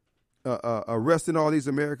they're arresting all these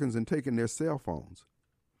Americans and taking their cell phones,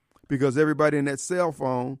 because everybody in that cell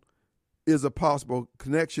phone is a possible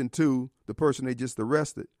connection to the person they just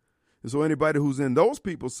arrested. And so anybody who's in those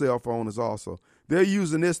people's cell phone is also. They're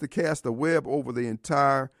using this to cast a web over the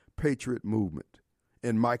entire patriot movement.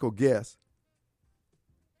 And Michael Guest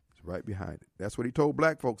is right behind it. That's what he told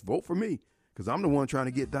black folks. Vote for me, because I'm the one trying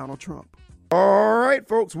to get Donald Trump. All right,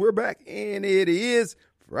 folks, we're back, and it is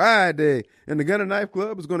Friday. And the Gun and Knife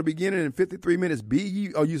Club is going to begin in 53 minutes.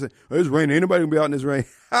 You say, oh, it's raining. Anybody going to be out in this rain?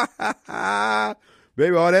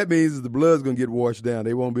 Baby, all that means is the blood's going to get washed down.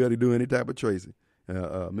 They won't be able to do any type of tracing.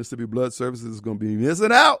 Mississippi Blood Services is going to be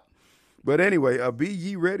missing out. But anyway, be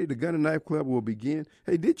ye ready. The Gun and Knife Club will begin.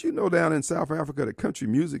 Hey, did you know down in South Africa that country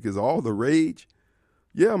music is all the rage?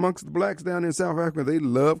 Yeah, amongst the blacks down in South Africa, they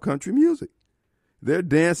love country music. They're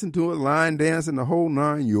dancing to it, line dancing, the whole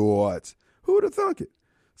 9 yards. Who would have thunk it?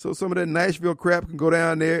 So some of that Nashville crap can go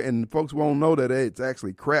down there, and folks won't know that it's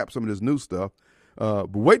actually crap, some of this new stuff.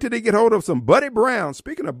 But wait till they get hold of some Buddy Brown.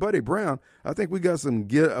 Speaking of Buddy Brown, I think we got some,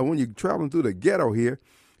 when you're traveling through the ghetto here,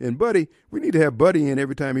 and Buddy, we need to have Buddy in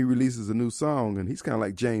every time he releases a new song, and he's kind of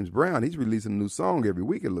like James Brown. He's releasing a new song every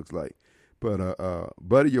week, it looks like. But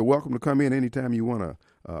Buddy, you're welcome to come in anytime you want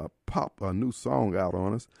to pop a new song out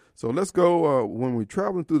on us. So let's go. When we're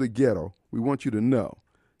traveling through the ghetto, we want you to know,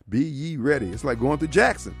 be ye ready. It's like going to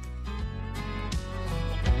Jackson.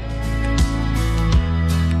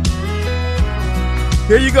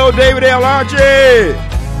 Here you go, David L. Archie.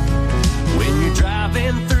 When you're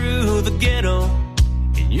driving through the ghetto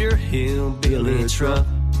in your hillbilly truck,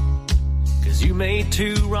 'cause you made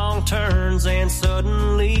 2 wrong turns and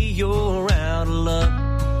suddenly you're out of luck.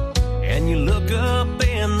 And you look up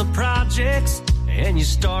in the projects and you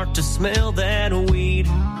start to smell that weed.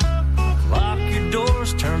 Lock your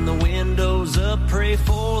doors, turn the windows up, pray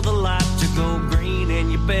for the light to go green,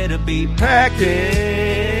 and you better be packing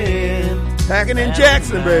in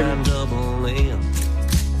Jackson, baby. Double M.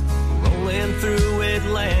 Rolling through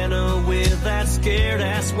Atlanta with that scared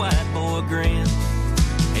ass white boy grin.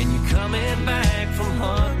 And you coming back from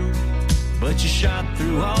hunting, but you shot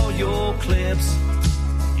through all your clips.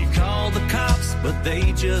 You call the cops, but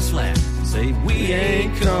they just laugh, say we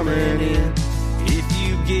ain't coming in. If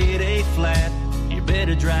you get a flat, you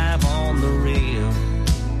better drive on the rim.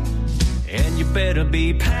 And you better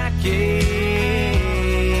be packing.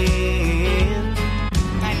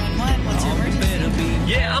 911, what's your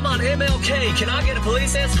emergency? Yeah, I'm on MLK. Can I get a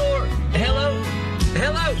police escort? Hello?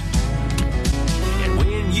 And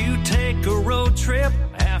when you take a road trip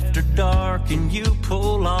after dark and you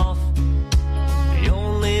pull off, the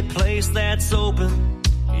only place that's open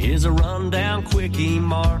is a rundown quickie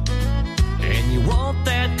mart. And you want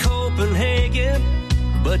that Copenhagen,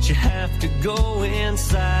 but you have to go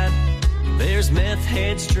inside. There's meth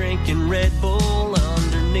heads drinking Red Bull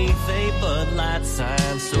underneath a Bud Light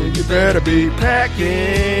sign. So you better be packing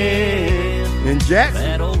in Jackson.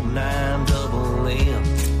 That old 9-double-M.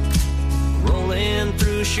 Rolling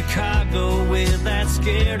through Chicago with that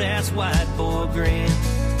scared ass white boy grin.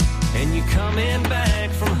 And you coming back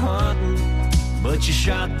from hunting, but you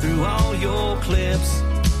shot through all your clips.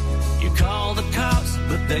 You call the cops,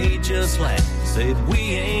 but they just laugh, said we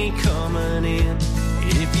ain't coming in.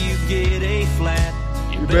 If you get a flat,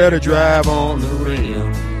 you better drive on the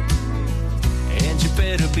rim. And you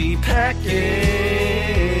better be packing.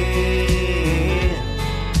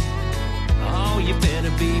 Oh, you better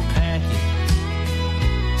be packing.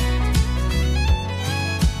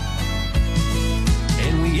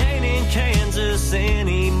 And we ain't in Kansas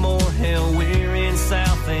anymore. Hell, we're in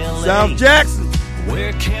South LA. South Jackson. Where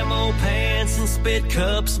Wear camo pants and spit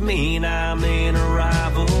cups mean I'm in a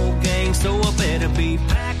rival gang, so I better be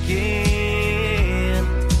packing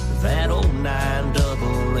that old 9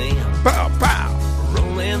 Pow, pow.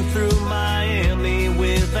 Rolling through Miami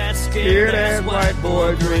with that scared-ass white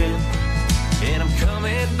boy grin. And I'm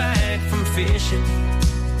coming back from fishing,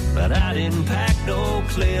 but I didn't pack no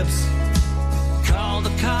clips. Called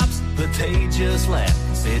the cops, but they just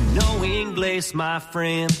laughed. Said, no English, my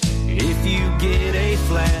friend. If you get a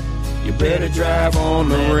flat, you better drive on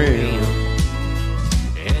the rim.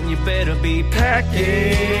 And you better be packing.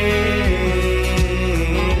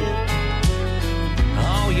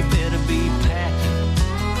 Oh, you better be packing.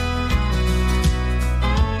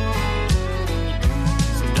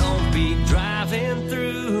 So don't be driving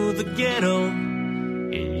through the ghetto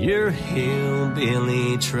in your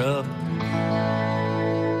hillbilly truck.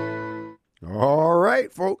 All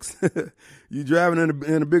right, folks. You driving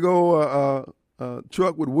in a big old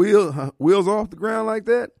truck with wheels off the ground like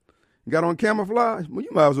that? Got on camouflage? Well, you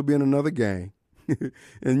might as well be in another gang.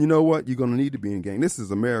 And you know what? You're going to need to be in gang. This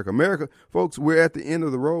is America. America, folks, we're at the end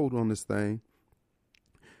of the road on this thing.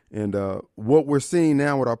 And what we're seeing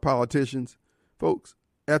now with our politicians, folks,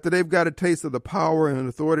 after they've got a taste of the power and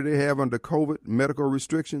authority they have under COVID medical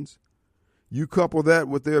restrictions, you couple that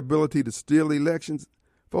with their ability to steal elections.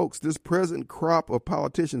 Folks, this present crop of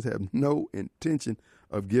politicians have no intention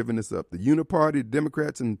of giving this up. The Uniparty,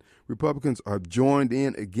 Democrats and Republicans are joined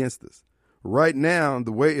in against us. Right now,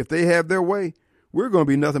 if they have their way, we're going to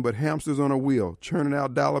be nothing but hamsters on a wheel, churning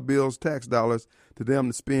out dollar bills, tax dollars to them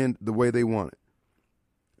to spend the way they want it.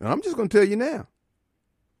 And I'm just going to tell you now,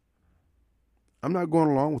 I'm not going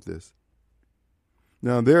along with this.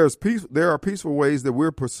 Now, there are peaceful ways that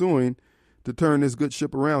we're pursuing to turn this good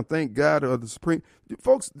ship around. Thank God of the Supreme.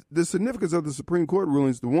 Folks, the significance of the Supreme Court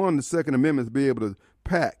rulings, the Second Amendment, to be able to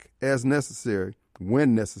pack as necessary,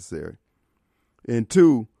 when necessary. And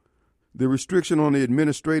 2, the restriction on the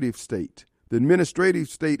administrative state. The administrative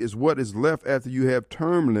state is what is left after you have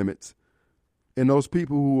term limits, and those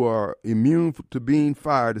people who are immune to being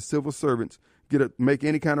fired, the civil servants, get to make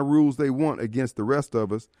any kind of rules they want against the rest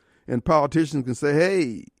of us. And politicians can say,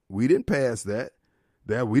 hey, we didn't pass that.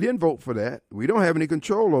 We didn't vote for that. We don't have any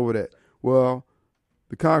control over that. Well,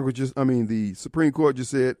 the Supreme Court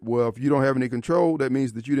just said, well, if you don't have any control, that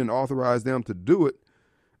means that you didn't authorize them to do it.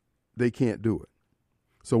 They can't do it.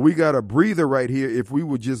 So we got a breather right here if we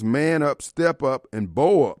would just man up, step up, and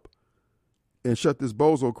bow up and shut this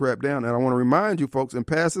bozo crap down. And I want to remind you folks, and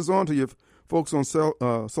pass this on to your folks on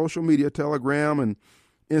social media, Telegram and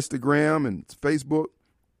Instagram and Facebook,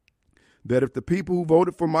 that if the people who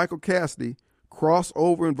voted for Michael Cassidy cross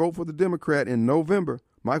over and vote for the Democrat in November,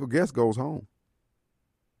 Michael Guest goes home.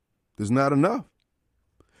 There's not enough,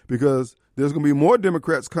 because there's going to be more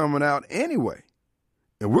Democrats coming out anyway.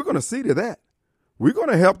 And we're going to see to that. We're going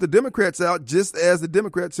to help the Democrats out just as the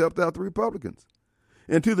Democrats helped out the Republicans.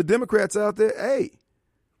 And to the Democrats out there, hey,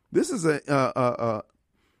 this is a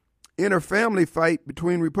inter-family fight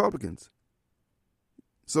between Republicans.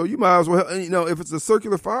 So you might as well, if it's a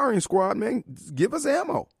circular firing squad, man, give us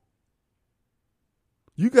ammo.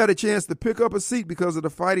 You got a chance to pick up a seat because of the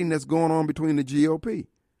fighting that's going on between the GOP.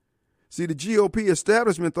 See, the GOP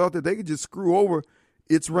establishment thought that they could just screw over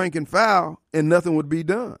its rank and file and nothing would be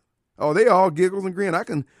done. Oh, they all giggles and grin. I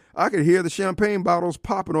could hear the champagne bottles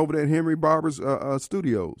popping over there at Henry Barber's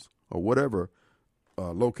studios or whatever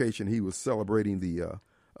location he was celebrating the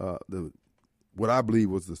what I believe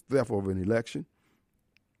was the theft of an election.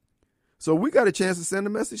 So we got a chance to send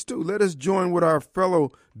a message too. Let us join with our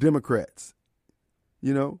fellow Democrats.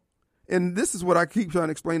 And this is what I keep trying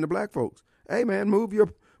to explain to black folks. Hey, man, move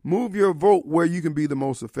your vote where you can be the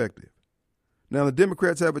most effective. Now, the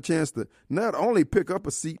Democrats have a chance to not only pick up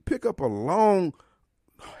a seat, pick up a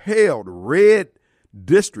long-held red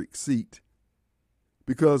district seat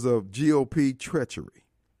because of GOP treachery.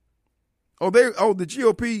 The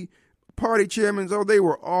GOP party chairmen, they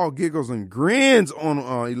were all giggles and grins on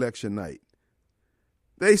election night.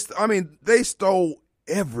 They stole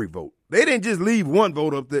every vote. They didn't just leave one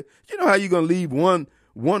vote up there. You know how you're going to leave one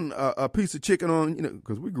piece of chicken on,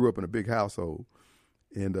 because we grew up in a big household.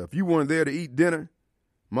 And if you weren't there to eat dinner,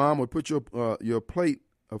 Mom would put your plate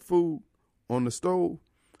of food on the stove.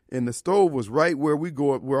 And the stove was right where we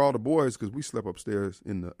go up, where all the boys, because we slept upstairs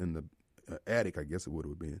in the attic, I guess it would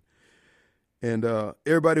have been. And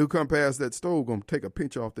everybody who come past that stove going to take a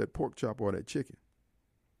pinch off that pork chop or that chicken.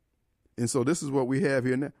 And so this is what we have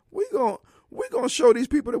here now. We're gonna show these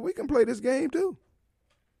people that we can play this game too.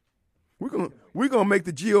 We're gonna make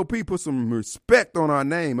the GOP put some respect on our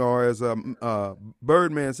name, or as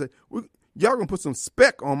Birdman said, y'all gonna put some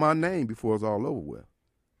spec on my name before it's all over with.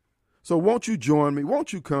 So won't you join me?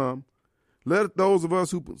 Won't you come? Let those of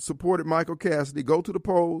us who supported Michael Cassidy go to the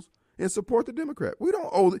polls and support the Democrat. We don't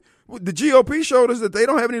owe the GOP showed us that they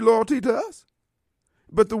don't have any loyalty to us.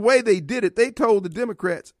 But the way they did it, they told the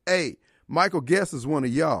Democrats, hey, Michael Guest is one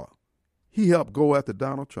of y'all. He helped go after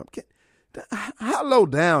Donald Trump. How low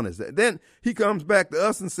down is that? Then he comes back to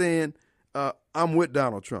us and saying, I'm with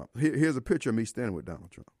Donald Trump. Here's a picture of me standing with Donald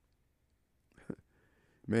Trump.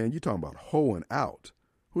 Man, you talking about hoeing out.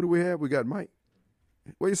 Who do we have? We got Mike.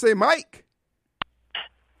 What do you say, Mike?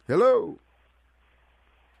 Hello.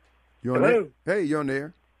 You on Hello. there? Hey, you on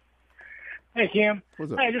there? Hey, Kim.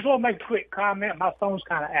 What's up? Hey, just want to make a quick comment. My phone's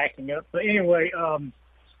kind of acting up. But anyway,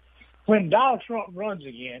 when Donald Trump runs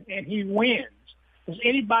again and he wins, does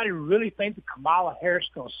anybody really think that Kamala Harris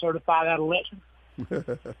is going to certify that election?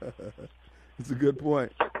 That's a good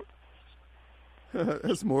point.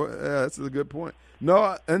 That's a good point.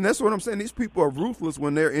 No, and that's what I'm saying. These people are ruthless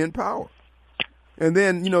when they're in power. And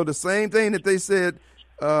then, the same thing that they said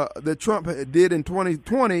that Trump did in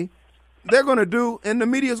 2020, they're going to do, and the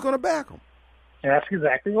media is going to back them. That's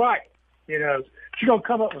exactly right. She's going to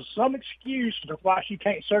come up with some excuse to why she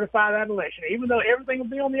can't certify that election, even though everything will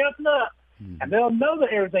be on the up and up. And they'll know that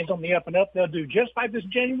everything's on the up and up. They'll do just like this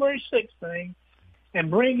January 6th thing and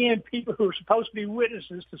bring in people who are supposed to be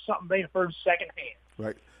witnesses to something they heard secondhand.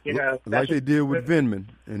 Right. Like they did with Vindman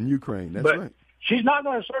in Ukraine. That's right. She's not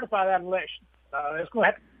going to certify that election. It's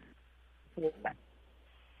going to have to.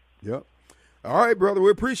 Yep. All right, brother. We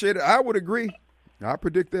appreciate it. I would agree. I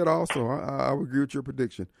predict that also. I would agree with your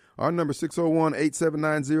prediction. Our number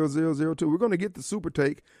 601-879-0002. We're going to get the super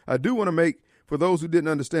take. I do want to make, for those who didn't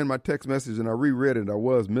understand my text message and I reread it, I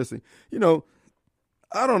was missing.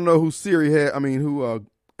 I don't know who who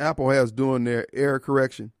Apple has doing their error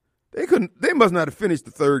correction. They must not have finished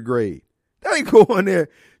the third grade. They go in there.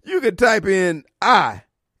 You can type in I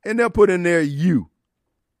and they'll put in there you.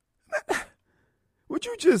 Would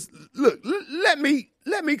you just look, let me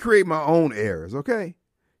create my own errors, okay?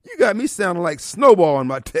 You got me sounding like Snowball in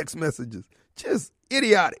my text messages. Just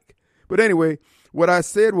idiotic. But anyway, what I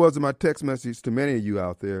said was in my text message to many of you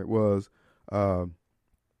out there was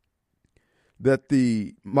that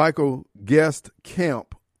the Michael Guest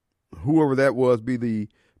camp, whoever that was, be the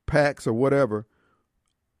PACs or whatever,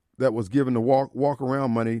 that was given the walk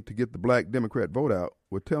around money to get the black Democrat vote out,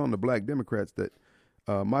 were telling the black Democrats that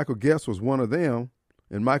Michael Guest was one of them,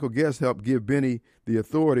 and Michael Guest helped give Benny the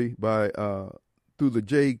authority by through the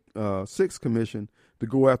J6 Commission to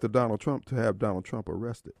go after Donald Trump, to have Donald Trump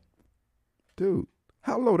arrested. Dude,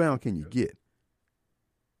 how low down can you get?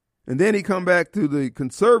 And then he come back to the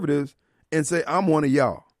conservatives and say, I'm one of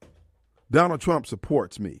y'all. Donald Trump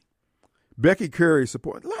supports me. Becky Curry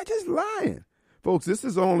supports. Just lying. Folks, this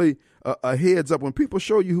is only a heads up. When people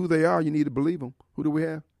show you who they are, you need to believe them. Who do we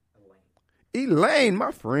have? Elaine,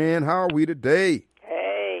 my friend. How are we today?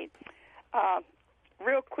 Hey,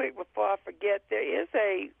 real quick before I forget, there is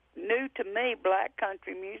a new to me black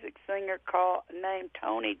country music singer named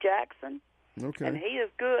Tony Jackson. Okay. And he is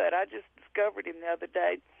good. I just discovered him the other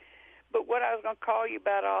day. But what I was going to call you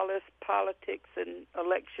about all this politics and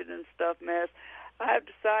election and stuff mess, I've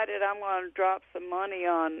decided I'm going to drop some money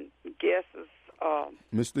on Guess's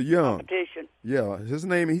Mr. Young. competition. Yeah, his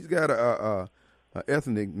name, he's got a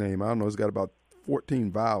ethnic name. I don't know. It's got about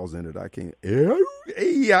 14 vowels in it. I can't.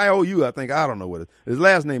 A-E-I-O-U, I think. I don't know what it is. His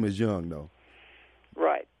last name is Young, though.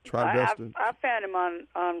 Right. I found him on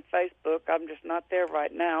Facebook. I'm just not there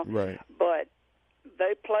right now. Right. But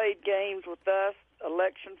they played games with us,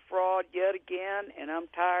 election fraud yet again, and I'm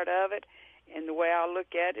tired of it. And the way I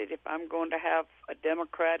look at it, if I'm going to have a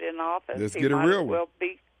Democrat in office, let's he get a might real as one. well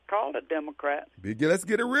be called a Democrat. Let's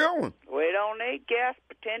get a real one. We don't need gas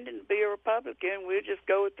pretending to be a Republican. We'll just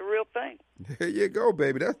go with the real thing. There you go,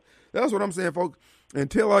 baby. That's what I'm saying, folks.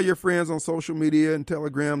 And tell all your friends on social media and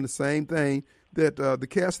Telegram the same thing, that the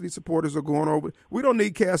Cassidy supporters are going over. We don't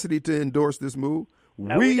need Cassidy to endorse this move.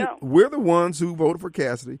 No, we don't. We're the ones who voted for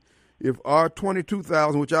Cassidy. If our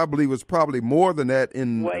 22,000, which I believe was probably more than that,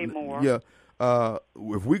 way more. Yeah.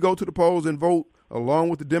 If we go to the polls and vote along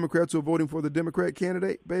with the Democrats who are voting for the Democrat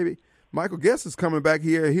candidate, baby, Michael Guest is coming back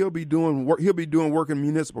here. He'll be doing work in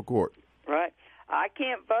municipal court. Right. I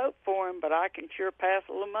can't vote for him, but I can sure pass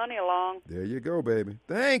a little money along. There you go, baby.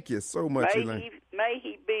 Thank you so much, Elaine. May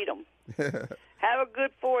he beat him. Have a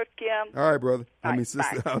good 4th, Kim. All right, brother.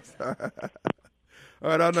 Sister. All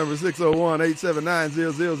right, our number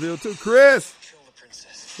 601-879-0002. Chris.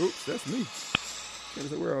 Oops, that's me.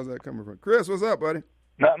 Where was that coming from? Chris, what's up, buddy?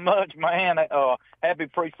 Not much, man. Happy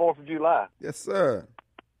pre-4th of July. Yes, sir.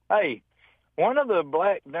 Hey, one of the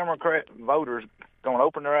black Democrat voters going to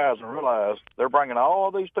open their eyes and realize they're bringing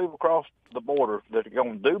all these people across the border that are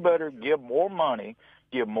going to do better, give more money,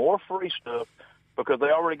 give more free stuff, because they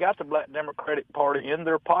already got the Black Democratic Party in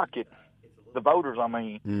their pocket, the voters, I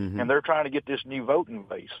mean, and they're trying to get this new voting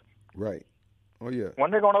base. Right. Oh, yeah.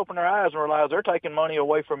 When they're going to open their eyes and realize they're taking money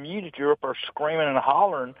away from you that you're up there screaming and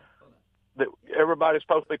hollering that everybody's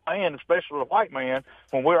supposed to be paying, especially the white man,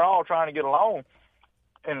 when we're all trying to get along.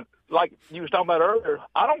 And like you was talking about earlier,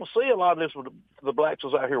 I don't see a lot of this with the blacks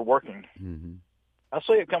that's out here working. I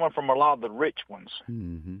see it coming from a lot of the rich ones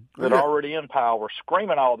that are already in power,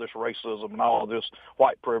 screaming all this racism and all this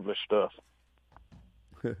white privilege stuff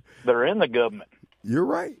that are in the government. You're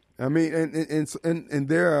right. I mean, and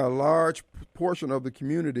there are a large portion of the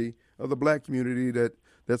community, of the black community,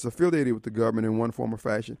 that's affiliated with the government in one form or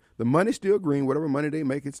fashion. The money's still green. Whatever money they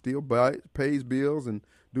make, it still pays bills and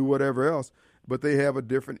do whatever else. But they have a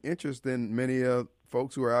different interest than many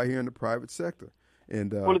folks who are out here in the private sector.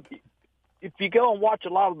 And well, if you go and watch a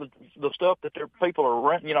lot of the stuff that their people are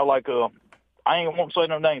renting, you know, like I ain't want to say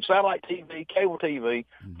no names, satellite TV, cable TV,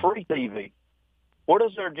 free TV. What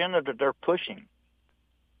is their agenda that they're pushing?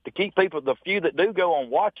 To keep people, the few that do go and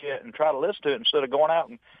watch it and try to listen to it instead of going out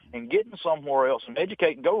and getting somewhere else and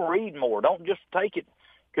educating, go read more. Don't just take it,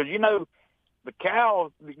 because, you know, the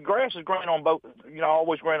grass is green on both, you know,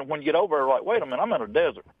 always green. When you get over there, like, wait a minute, I'm in a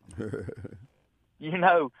desert. You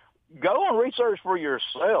know, go and research for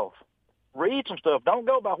yourself. Read some stuff. Don't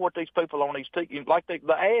go by what these people on these like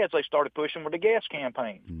the ads they started pushing with the gas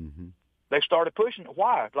campaign. They started pushing it.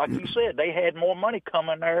 Why? Like you said, they had more money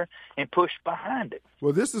coming there and pushed behind it.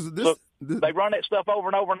 Well, this they run that stuff over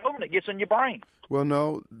and over and over, and it gets in your brain. Well,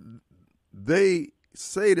 no, they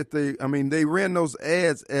say that they ran those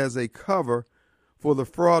ads as a cover for the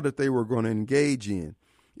fraud that they were going to engage in.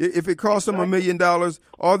 If it costs them $1 million,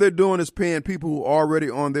 all they're doing is paying people who are already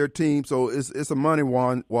on their team. So it's a money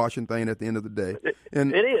washing thing at the end of the day.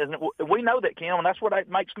 And it is. We know that, Kim, and that's what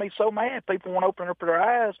makes me so mad. People want to open up their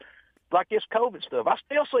eyes. Like this COVID stuff, I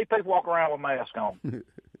still see people walk around with masks on.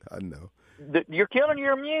 I know. You're killing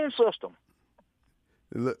your immune system.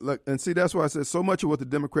 Look, and see, that's why I said so much of what the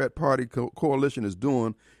Democrat Party coalition is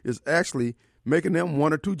doing is actually making them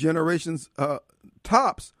one or two generations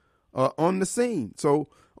tops on the scene. So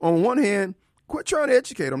on one hand, quit trying to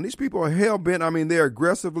educate them. These people are hell-bent. I mean, they're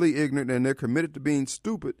aggressively ignorant, and they're committed to being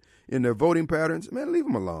stupid in their voting patterns. Man, leave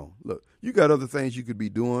them alone. Look, you got other things you could be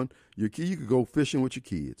doing. You could go fishing with your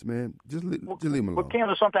kids, man. Just leave them alone. Well, Ken,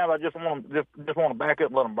 sometimes I just want to back up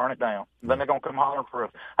and let them burn it down. Then they're going to come hollering for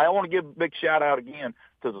us. I want to give a big shout-out again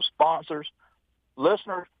to the sponsors.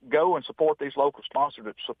 Listeners, go and support these local sponsors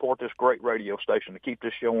that support this great radio station to keep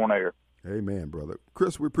this show on air. Amen, brother.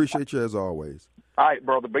 Chris, we appreciate you as always. All right,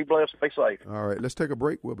 brother. Be blessed. Be safe. All right, let's take a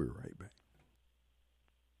break. We'll be right back.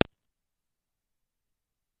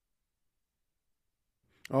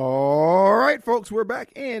 All right, folks, we're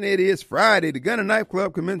back, and it is Friday. The Gun and Knife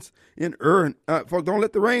Club commences in Irving. Folks, don't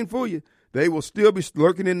let the rain fool you. They will still be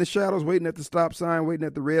lurking in the shadows, waiting at the stop sign, waiting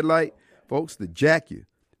at the red light, folks, to jack you,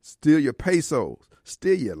 steal your pesos,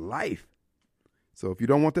 steal your life. So if you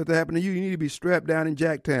don't want that to happen to you, you need to be strapped down in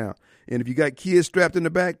Jacktown. And if you got kids strapped in the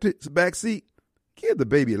back seat, give the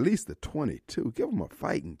baby at least a 22. Give them a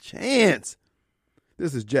fighting chance.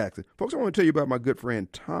 This is Jackson. Folks, I want to tell you about my good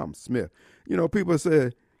friend Tom Smith. You know, people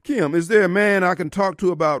say, Kim, is there a man I can talk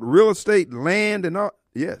to about real estate, land, and all?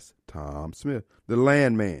 Yes, Tom Smith, the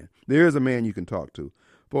land man. There is a man you can talk to.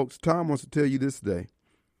 Folks, Tom wants to tell you this today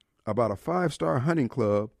about a 5-star hunting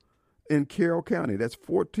club in Carroll County. That's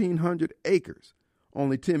 1,400 acres.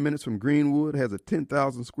 Only 10 minutes from Greenwood, has a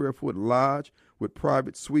 10,000 square foot lodge with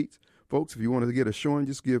private suites. Folks, if you want to get a showing,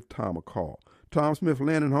 just give Tom a call.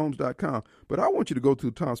 TomSmithLandandHomes.com. But I want you to go to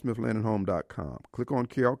TomSmithLandandHome.com. Click on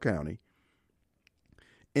Carroll County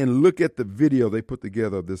and look at the video they put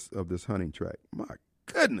together of this hunting track. My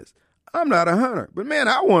goodness, I'm not a hunter, but man,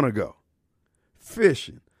 I want to go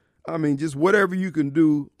fishing. I mean, just whatever you can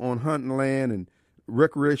do on hunting land and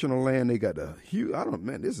recreational land. They got a huge, I ain't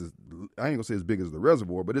gonna say as big as the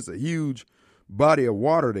reservoir, but it's a huge body of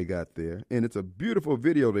water they got there, and it's a beautiful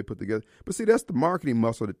video they put together. But see, that's the marketing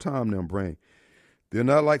muscle that Tom and them bring. They're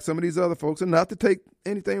not like some of these other folks, and not to take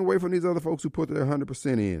anything away from these other folks who put their 100%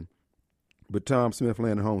 in, but Tom Smith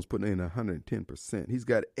Land and Homes putting in 110%. He's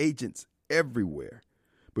got agents everywhere.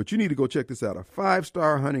 But you need to go check this out, a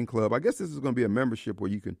 5-star hunting club. I guess this is going to be a membership where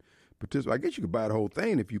you can participate. I guess you could buy the whole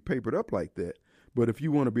thing if you papered up like that. But if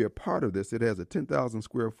you want to be a part of this, it has a 10,000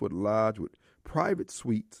 square foot lodge with private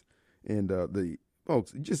suites. And the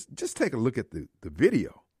folks, just take a look at the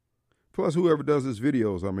video. Plus, whoever does this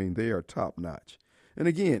videos, I mean, they are top notch. And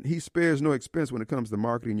again, he spares no expense when it comes to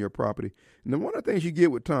marketing your property. And then one of the things you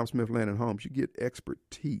get with Tom Smith Land and Homes, you get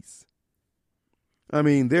expertise. I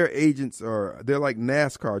mean, their agents they're like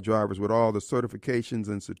NASCAR drivers with all the certifications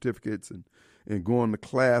and certificates and going to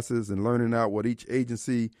classes and learning out what each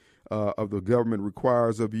agency of the government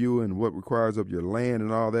requires of you and what requires of your land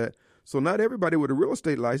and all that. So not everybody with a real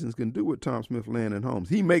estate license can do what Tom Smith Land and Homes.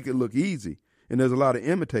 He make it look easy, and there's a lot of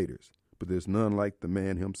imitators, but there's none like the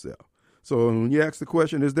man himself. So when you ask the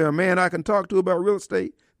question, is there a man I can talk to about real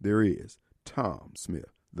estate? There is. Tom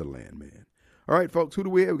Smith, the land man. All right, folks, who do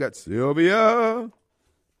we have? We got Sylvia.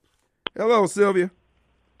 Hello, Sylvia.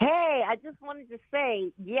 Hey, I just wanted to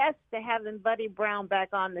say yes to having Buddy Brown back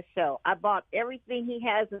on the show. I bought everything he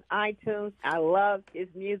has in iTunes. I love his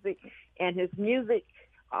music, and his music,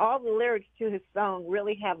 all the lyrics to his song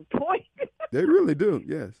really have a point. They really do,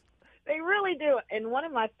 yes. They really do. And one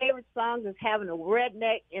of my favorite songs is Having a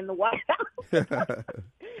Redneck in the White House.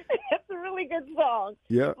 It's a really good song.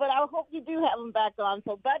 Yeah. But I hope you do have him back on.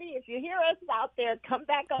 So, Buddy, if you hear us out there, come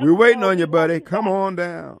back on. We're waiting on you, buddy. Come on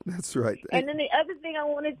down. That's right. And then the other thing I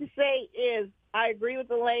wanted to say is I agree with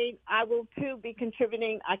Elaine. I will, too, be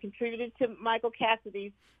contributing. I contributed to Michael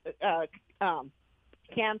Cassidy's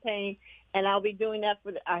campaign, and I'll be doing that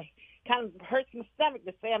I kind of hurts my stomach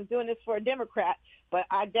to say I'm doing this for a Democrat, but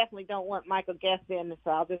I definitely don't want Michael Guest in, so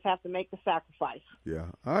I'll just have to make the sacrifice. Yeah,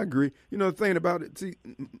 I agree. You know, the thing about it, see,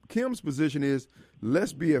 Kim's position is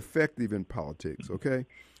let's be effective in politics, okay?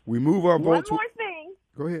 We move our votes. One more thing.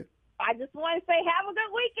 Go ahead. I just want to say have a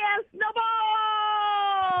good weekend,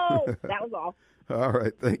 Snowball! That was all. All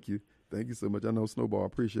right, thank you. Thank you so much. I know Snowball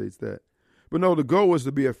appreciates that. But no, the goal is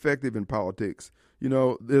to be effective in politics. You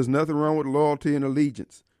know, there's nothing wrong with loyalty and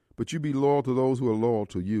allegiance, but you be loyal to those who are loyal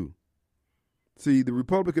to you. See, the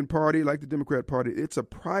Republican Party, like the Democrat Party, it's a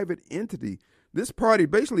private entity. This party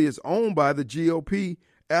basically is owned by the GOP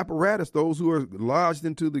apparatus, those who are lodged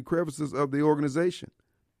into the crevices of the organization.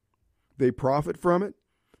 They profit from it.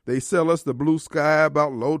 They sell us the blue sky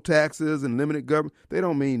about low taxes and limited government. They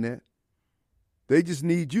don't mean that. They just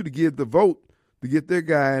need you to give the vote to get their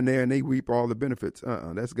guy in there, and they reap all the benefits.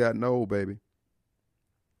 That's gotten old, baby.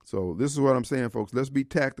 So this is what I'm saying, folks. Let's be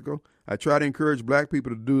tactical. I try to encourage black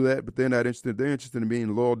people to do that, but they're not interested. They're interested in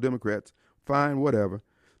being loyal Democrats. Fine, whatever.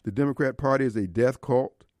 The Democrat Party is a death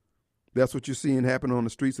cult. That's what you're seeing happen on the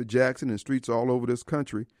streets of Jackson and streets all over this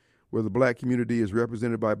country where the black community is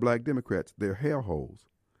represented by black Democrats. They're hellholes,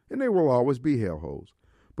 and they will always be hellholes.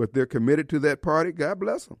 But they're committed to that party. God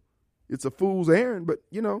bless them. It's a fool's errand, but,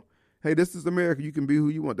 you know, hey, this is America. You can be who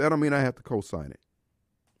you want. That don't mean I have to co-sign it.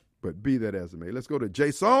 But be that as it may. Let's go to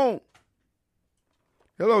Jason.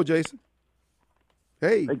 Hello, Jason.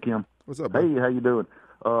 Hey. Hey, Kim. What's up, buddy? Hey, how you doing?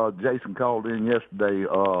 Jason called in yesterday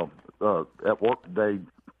at work today.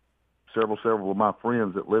 Several of my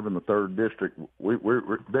friends that live in the 3rd District,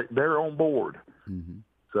 they're on board. Mm-hmm.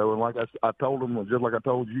 So, and like I told them, just like I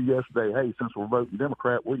told you yesterday, hey, since we're voting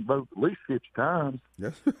Democrat, we can vote at least 50 times.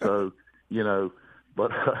 Yes. So, you know,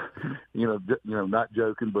 but, not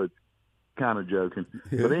joking, but kind of joking.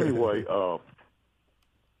 But anyway,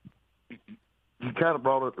 you kind of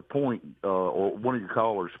brought up the point, or one of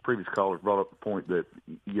your previous callers brought up the point that,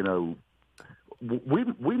 you know,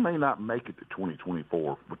 we may not make it to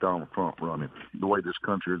 2024 with Donald Trump running the way this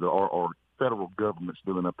country, our federal government's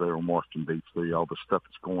doing up there in Washington, D.C., all the stuff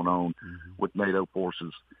that's going on with NATO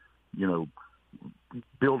forces, you know,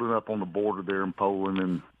 building up on the border there in Poland,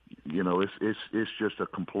 and, you know, it's just a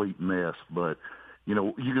complete mess. But, you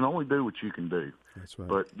know, you can only do what you can do. That's right.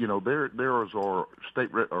 But, you know, there is our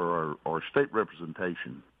state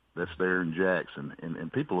representation that's there in Jackson,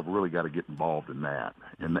 and people have really got to get involved in that.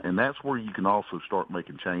 And that's where you can also start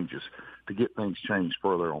making changes to get things changed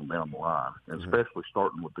further on down the line, and especially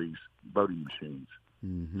starting with these voting machines.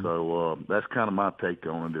 Mm-hmm. So that's kind of my take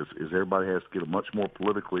on it, is everybody has to get much more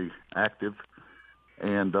politically active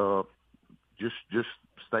and just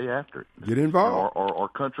stay after it. Get involved. Our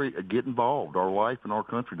country, get involved. Our life and our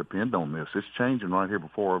country depend on this. It's changing right here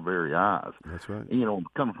before our very eyes. That's right. You know,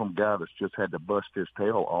 coming from a guy that's just had to bust his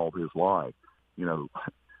tail all his life, you know,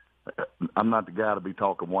 I'm not the guy to be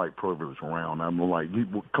talking white privilege around. I'm like,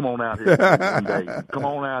 come on out here one day. Come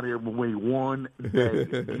on out here with me one day.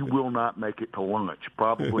 You will not make it to lunch.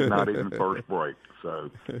 Probably not even first break.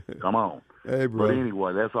 So come on. Hey, bro. But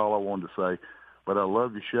anyway, that's all I wanted to say. But I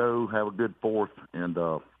love your show. Have a good 4th, and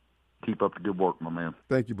keep up the good work, my man.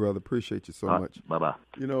 Thank you, brother. Appreciate you so much. Bye-bye.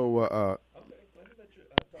 You know,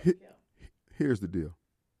 here's the deal.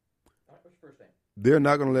 They're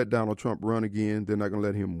not going to let Donald Trump run again. They're not going to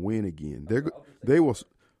let him win again.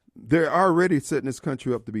 They're already setting this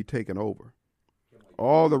country up to be taken over.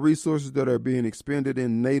 all the resources that are being expended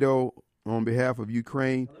in NATO on behalf of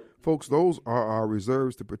Ukraine, folks, those are our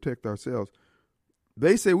reserves to protect ourselves.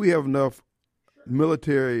 They say we have enough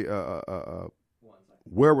military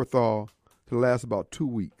wherewithal to last about 2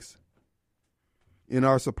 weeks. And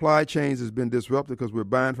our supply chains has been disrupted because we're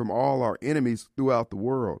buying from all our enemies throughout the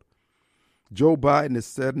world. Joe Biden is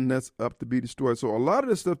setting us up to be destroyed. So a lot of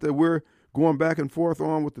the stuff that we're going back and forth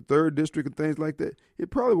on with the 3rd District and things like that, it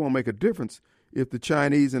probably won't make a difference if the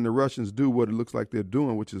Chinese and the Russians do what it looks like they're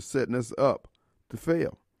doing, which is setting us up to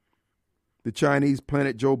fail. The Chinese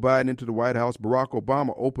planted Joe Biden into the White House. Barack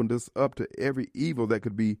Obama opened us up to every evil that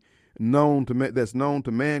could be that's known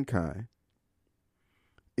to mankind.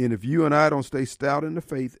 And if you and I don't stay stout in the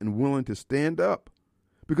faith and willing to stand up,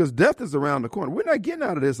 because death is around the corner, we're not getting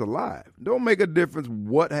out of this alive. Don't make a difference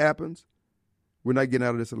what happens. We're not getting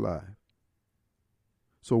out of this alive.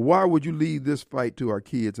 So why would you leave this fight to our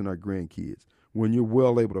kids and our grandkids when you're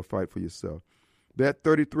well able to fight for yourself? That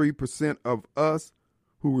 33% of us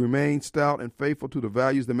who remain stout and faithful to the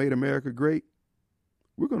values that made America great,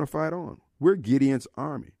 we're going to fight on. We're Gideon's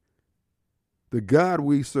army. The God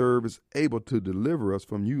we serve is able to deliver us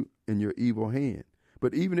from you and your evil hand.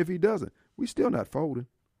 But even if he doesn't, we're still not folding,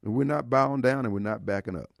 and we're not bowing down, and we're not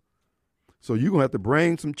backing up. So you're going to have to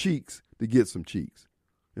bring some cheeks to get some cheeks.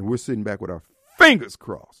 And we're sitting back with our fingers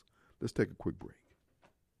crossed. Let's take a quick break.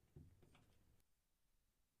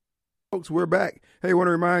 Folks, we're back. Hey, I want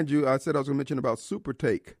to remind you, I said I was going to mention about Super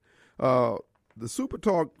Take. The Super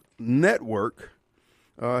Talk Network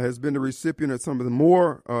has been the recipient of some of the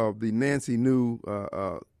more of the Nancy New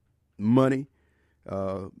money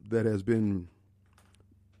that has been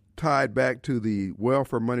tied back to the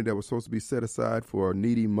welfare money that was supposed to be set aside for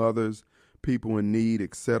needy mothers, people in need,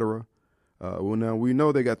 etc. Well, now we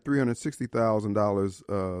know they got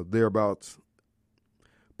 $360,000 thereabouts,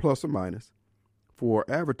 plus or minus, for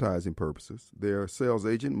advertising purposes. Their sales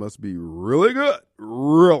agent must be really good,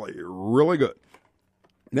 really, really good.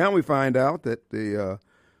 Now we find out that the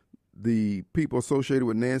people associated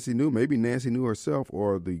with Nancy New, maybe Nancy New herself,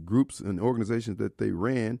 or the groups and organizations that they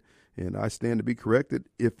ran, and I stand to be corrected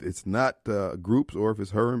if it's not groups or if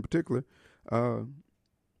it's her in particular,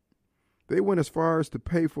 they went as far as to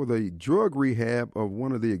pay for the drug rehab of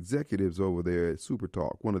one of the executives over there at Super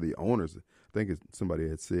Talk, one of the owners, I think somebody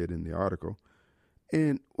had said in the article.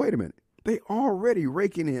 And wait a minute, they already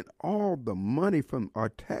raking in all the money from our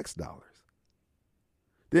tax dollars.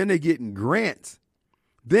 Then they getting grants.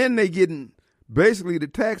 Then they getting basically the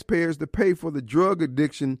taxpayers to pay for the drug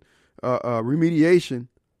addiction remediation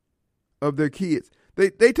of their kids.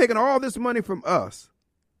 They taking all this money from us,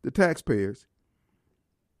 the taxpayers.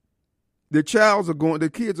 The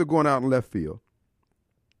kids are going out in left field,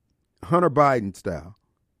 Hunter Biden style,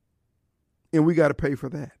 and we got to pay for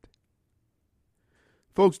that.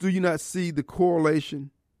 Folks, do you not see the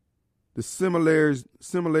correlation, the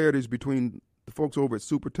similarities between the folks over at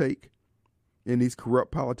Super Take and these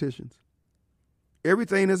corrupt politicians?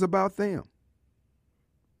 Everything is about them.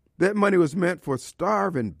 That money was meant for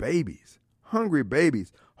starving babies, hungry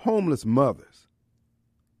babies, homeless mothers.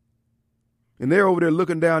 And they're over there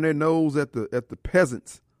looking down their nose at the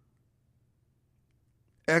peasants,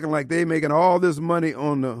 acting like they're making all this money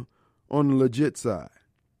on the legit side.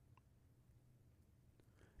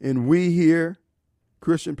 And we here,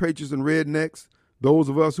 Christian patriots and rednecks, those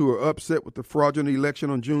of us who are upset with the fraudulent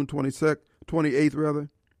election on June 28th,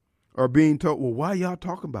 are being told, well, why y'all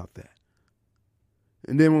talking about that?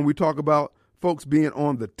 And then when we talk about folks being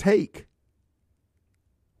on the take,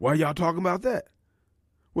 why y'all talking about that?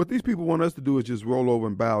 What these people want us to do is just roll over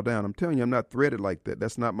and bow down. I'm telling you, I'm not threaded like that.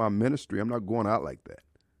 That's not my ministry. I'm not going out like that.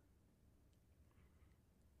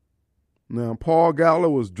 Now, Paul Gallo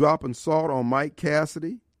was dropping salt on Mike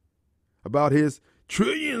Cassidy about his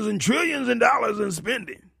trillions and trillions of dollars in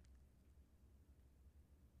spending.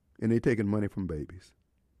 And they're taking money from babies.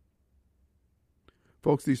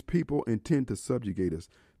 Folks, these people intend to subjugate us.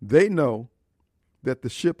 They know that the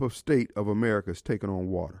ship of state of America is taking on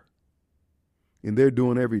water. And they're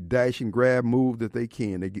doing every dash and grab move that they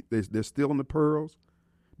can. They're stealing the pearls.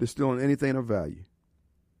 They're stealing anything of value.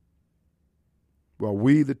 While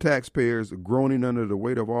we, the taxpayers, are groaning under the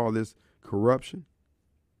weight of all this corruption.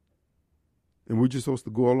 And we're just supposed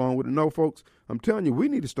to go along with it. No, folks, I'm telling you, we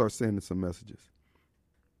need to start sending some messages.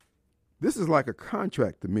 This is like a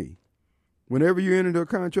contract to me. Whenever you enter into a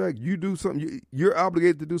contract, you do something. You're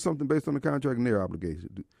obligated to do something based on the contract, and they're obligated to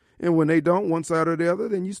do. And when they don't, one side or the other,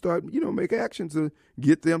 then you start, make actions to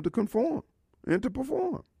get them to conform and to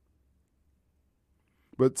perform.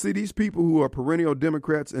 But see, these people who are perennial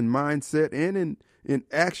Democrats in mindset and in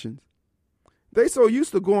actions, they so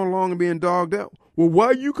used to going along and being dogged out. Well, why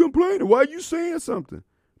are you complaining? Why are you saying something?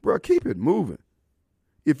 Bro, keep it moving.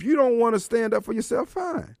 If you don't want to stand up for yourself,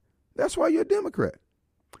 fine. That's why you're a Democrat.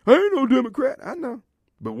 I ain't no Democrat. I know.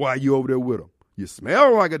 But why are you over there with them? You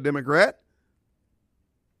smell like a Democrat.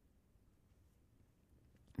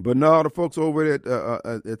 But now the folks over at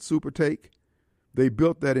SuperTake, they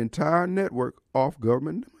built that entire network off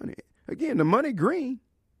government money. Again, the money green.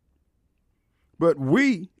 But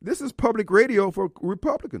this is public radio for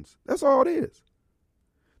Republicans. That's all it is.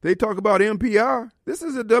 They talk about NPR. This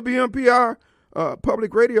is a WNPR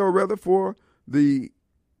public radio, rather, for the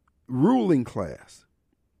ruling class.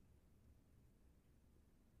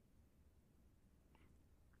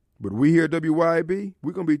 But we here at WYAB,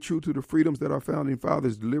 we're going to be true to the freedoms that our founding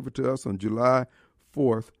fathers delivered to us on July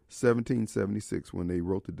 4th, 1776, when they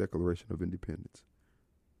wrote the Declaration of Independence.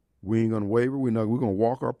 We ain't going to waver. We're going to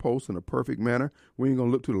walk our post in a perfect manner. We ain't going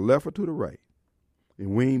to look to the left or to the right.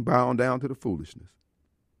 And we ain't bound down to the foolishness.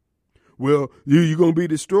 Well, you're going to be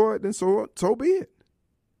destroyed, then so be it.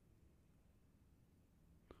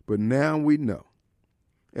 But now we know.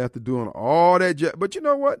 After doing all that, but you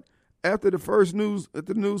know what? After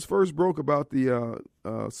the news first broke about the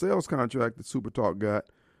sales contract that SuperTalk got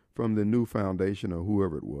from the New Foundation or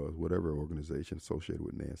whoever it was, whatever organization associated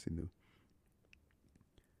with Nancy New,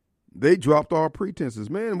 they dropped all pretenses.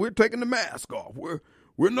 Man, we're taking the mask off.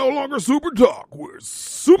 We're no longer SuperTalk. We're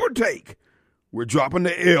SuperTake. We're dropping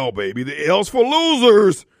the L, baby. The L's for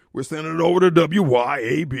losers. We're sending it over to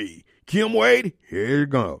WYAB. Kim Wade, here you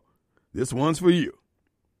go. This one's for you.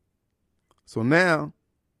 So now,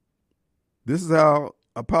 this is how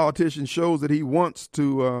a politician shows that he wants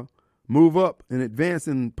to move up and advance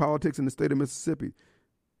in politics in the state of Mississippi.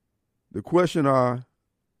 The question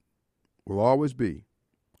will always be,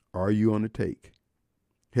 are you on the take?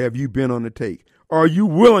 Have you been on the take? Are you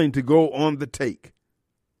willing to go on the take?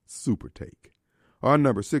 SuperTake. Our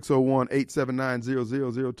number,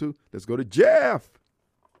 601-879-0002. Let's go to Jeff.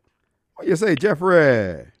 What you say,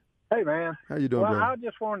 Jeffrey? Hey, man. How you doing, brother? I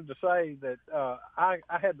just wanted to say that I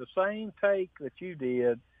had the same take that you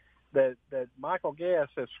did, that Michael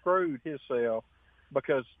Guest has screwed himself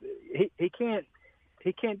because he can't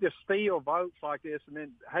just steal votes like this, and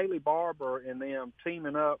then Haley Barbour and them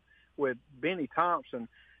teaming up with Benny Thompson.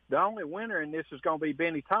 The only winner in this is going to be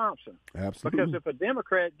Benny Thompson. Absolutely. Because if a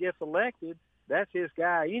Democrat gets elected, that's his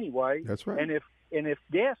guy anyway. That's right. And if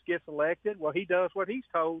Guest gets elected, well, he does what he's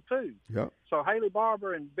told too. Yep. So Haley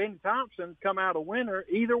Barbour and Benny Thompson come out a winner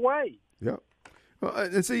either way. Yep.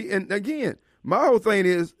 And see, and again, my whole thing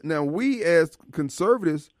is now we as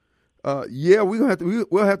conservatives, we'll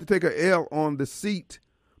have to take an L on the seat,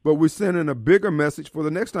 but we're sending a bigger message for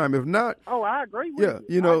the next time. If not, I agree with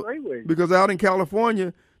you. I agree with you. Because out in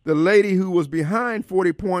California, the lady who was behind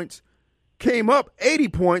 40 points came up 80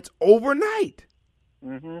 points overnight.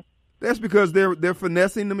 Mm-hmm. That's because they're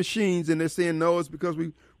finessing the machines, and they're saying, no, it's because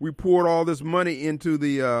we poured all this money into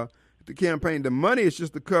the campaign. The money is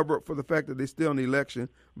just to cover up for the fact that they still in the election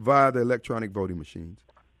via the electronic voting machines.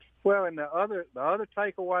 Well, and the other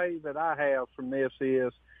takeaway that I have from this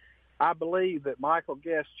is I believe that Michael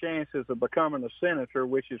Guest's chances of becoming a senator,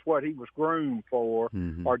 which is what he was groomed for,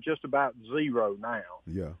 are just about zero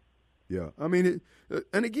now. Yeah. I mean,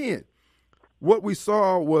 and again, what we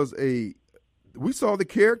saw was we saw the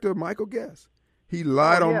character of Michael Guest. He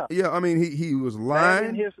lied on. Yeah, I mean, he was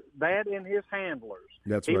lying. That in his handlers.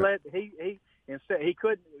 That's right. He instead he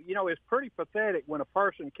couldn't. It's pretty pathetic when a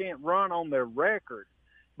person can't run on their record,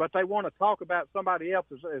 but they want to talk about somebody else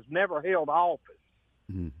that has never held office.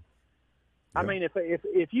 Mm-hmm. I mean,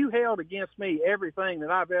 if you held against me everything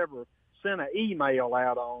that I've ever sent an email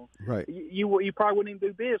out on, right, you probably wouldn't even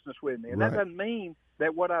do business with me, and right. That doesn't mean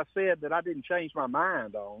that what I said that I didn't change my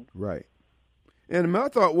mind on. Right. And my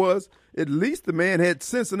thought was, at least the man had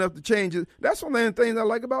sense enough to change it. That's one of the things I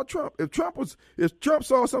like about Trump. If Trump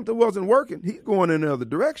saw something wasn't working, he's going in the other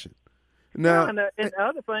direction. Now, and the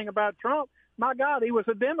other thing about Trump, my God, he was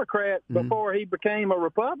a Democrat before he became a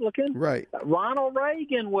Republican. Right. Ronald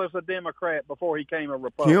Reagan was a Democrat before he became a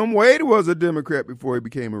Republican. Kim Wade was a Democrat before he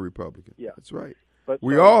became a Republican. Yeah. That's right. But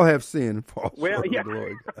we all have sinned and fall short of the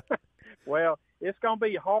glory. Well, it's going to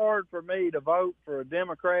be hard for me to vote for a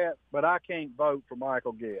Democrat, but I can't vote for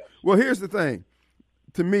Michael Guest. Well, here's the thing.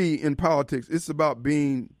 To me, in politics, it's about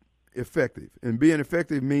being effective. And being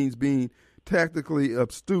effective means being tactically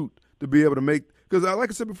astute to be able to make – because like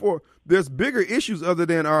I said before, there's bigger issues other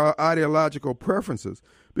than our ideological preferences.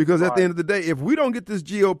 Because at the end of the day, if we don't get this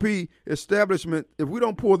GOP establishment, if we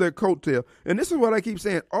don't pull their coattail, and this is what I keep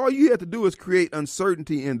saying, all you have to do is create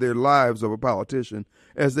uncertainty in their lives of a politician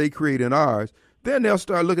as they create in ours. then they'll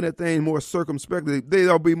start looking at things more circumspectly.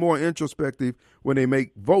 They'll be more introspective when they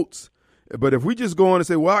make votes. But if we just go on and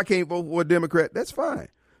say, well, I can't vote for a Democrat, that's fine.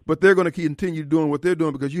 But they're going to continue doing what they're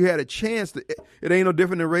doing because you had a chance. It ain't no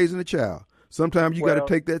different than raising a child. Sometimes you got to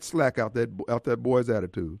take that slack out that boy's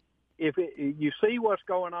attitude. If you see what's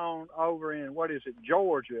going on over in,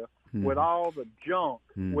 Georgia, with all the junk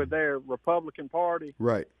with their Republican Party.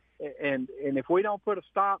 Right. And if we don't put a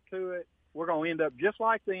stop to it, we're going to end up just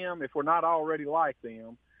like them if we're not already like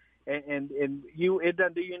them. And it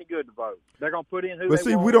doesn't do you any good to vote. They're going to put in who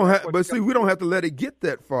they want. We don't have to let it get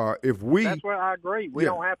that far. That's where I agree. We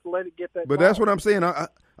don't have to let it get that far. But that's what I'm saying.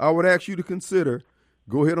 I would ask you to consider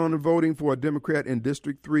go ahead on and voting for a Democrat in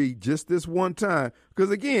District 3 just this one time.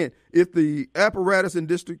 Because, again, if the apparatus in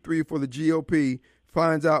District 3 for the GOP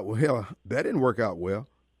finds out, well, hell, that didn't work out well,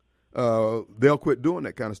 they'll quit doing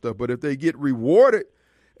that kind of stuff. But if they get rewarded,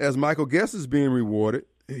 as Michael Guest is being rewarded,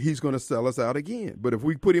 he's going to sell us out again. But if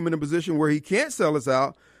we put him in a position where he can't sell us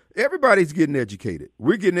out, everybody's getting educated.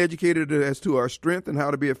 We're getting educated as to our strength and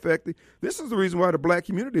how to be effective. This is the reason why the black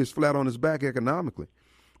community is flat on its back economically.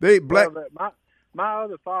 My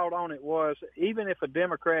other thought on it was, even if a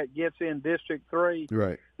Democrat gets in District 3,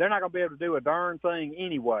 right, they're not going to be able to do a darn thing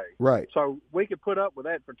anyway. Right. So we could put up with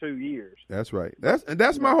that for 2 years. That's right.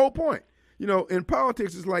 That's my whole point. You know, in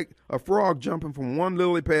politics, it's like a frog jumping from one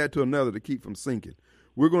lily pad to another to keep from sinking.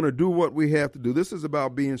 We're going to do what we have to do. This is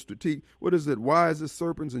about being strategic. What is it? Wise as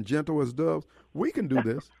serpents and gentle as doves. We can do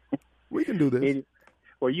this. We can do this.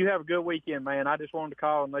 Well, you have a good weekend, man. I just wanted to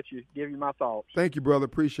call and give you my thoughts. Thank you, brother.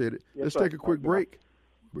 Appreciate it. Yes, Let's sir. take a quick break.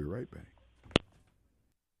 We'll be right back.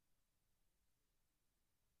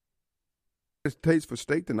 It's Taste for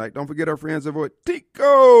Steak tonight. Don't forget our friends over at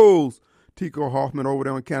Tico's. Tico Hoffman over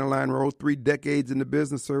there on County Line Road, 3 decades in the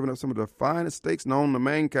business, serving up some of the finest steaks known to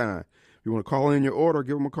mankind. If you want to call in your order,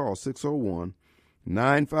 give them a call, 601-956-1030,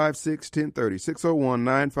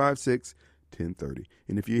 601-956-1030.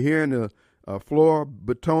 And if you're here in the Flora,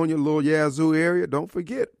 Betonia, Little Yazoo area, don't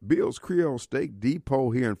forget Bill's Creole Steak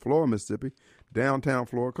Depot here in Flora, Mississippi, downtown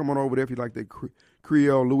Florida. Come on over there if you like that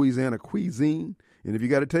Creole Louisiana cuisine. And if you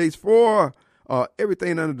got a taste for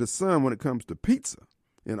everything under the sun when it comes to pizza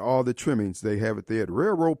and all the trimmings, they have it there at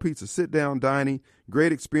Railroad Pizza. Sit-down dining,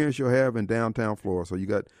 great experience you'll have in downtown Florida. So you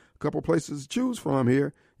got a couple places to choose from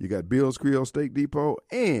here. You got Bill's Creole Steak Depot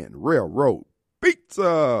and Railroad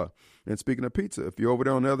Pizza. And speaking of pizza, if you're over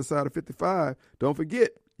there on the other side of 55, don't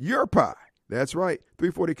forget Your Pie. That's right,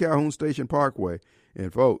 340 Calhoun Station Parkway.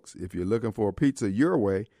 And folks, if you're looking for a pizza your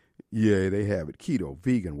way, yeah, they have it. Keto,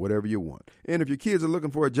 vegan, whatever you want. And if your kids are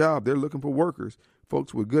looking for a job, they're looking for workers,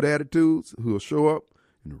 folks with good attitudes who will show up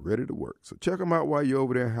and ready to work. So check them out while you're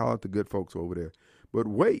over there and holler at the good folks over there. But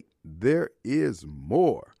wait, there is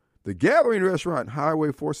more. The Gathering Restaurant,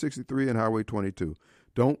 Highway 463 and Highway 22.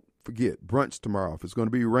 Don't forget, brunch tomorrow. If it's going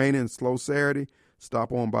to be raining slow Saturday,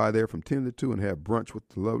 stop on by there from 10 to 2 and have brunch with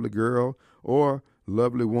the lovely girl or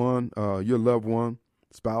lovely one, your loved one,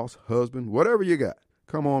 spouse, husband, whatever you got.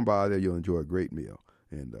 Come on by there. You'll enjoy a great meal.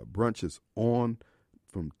 And brunch is on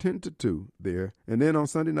from 10 to 2 there. And then on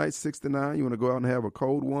Sunday night, 6 to 9, you want to go out and have a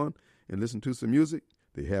cold one and listen to some music,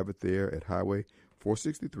 they have it there at Highway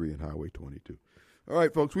 463 and Highway 22. All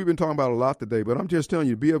right, folks, we've been talking about a lot today, but I'm just telling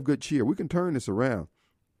you, be of good cheer. We can turn this around.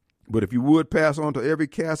 But if you would pass on to every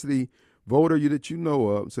Cassidy voter that you know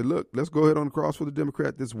of and say, look, let's go ahead on the cross for the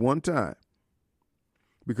Democrat this one time.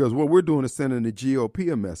 Because what we're doing is sending the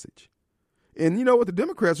GOP a message. And you know what? The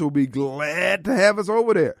Democrats will be glad to have us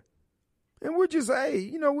over there. And we're just,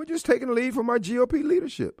 we're just taking the lead from our GOP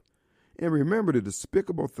leadership. And remember the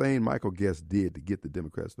despicable thing Michael Guest did to get the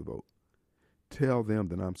Democrats to vote. Tell them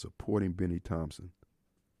that I'm supporting Benny Thompson.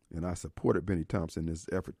 And I supported Benny Thompson in his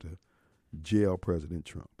effort to jail President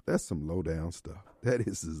Trump. That's some low-down stuff. That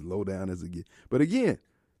is as low-down as it gets. But again,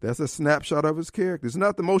 that's a snapshot of his character. It's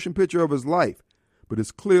not the motion picture of his life, but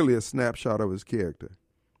it's clearly a snapshot of his character.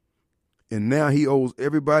 And now he owes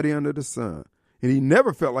everybody under the sun. And he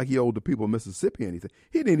never felt like he owed the people of Mississippi anything.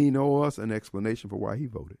 He didn't even owe us an explanation for why he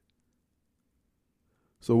voted.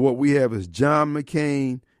 So what we have is John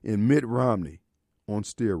McCain and Mitt Romney on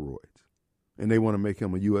steroids. And they want to make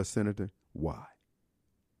him a U.S. Senator. Why?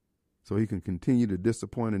 So he can continue to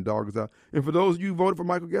disappoint and dog us out. And for those of you who voted for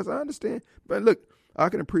Michael Guest, I understand. But look, I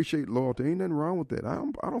can appreciate loyalty. Ain't nothing wrong with that. I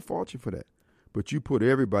don't fault you for that. But you put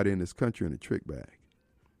everybody in this country in a trick bag.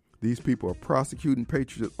 These people are prosecuting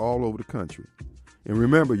patriots all over the country. And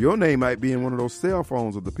remember, your name might be in one of those cell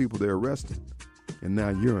phones of the people they're arresting. And now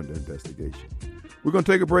you're under investigation. We're going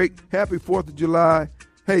to take a break. Happy 4th of July.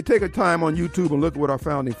 Hey, take a time on YouTube and look at what our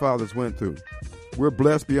founding fathers went through. We're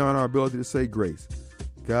blessed beyond our ability to say grace.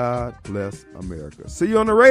 God bless America. See you on the radio.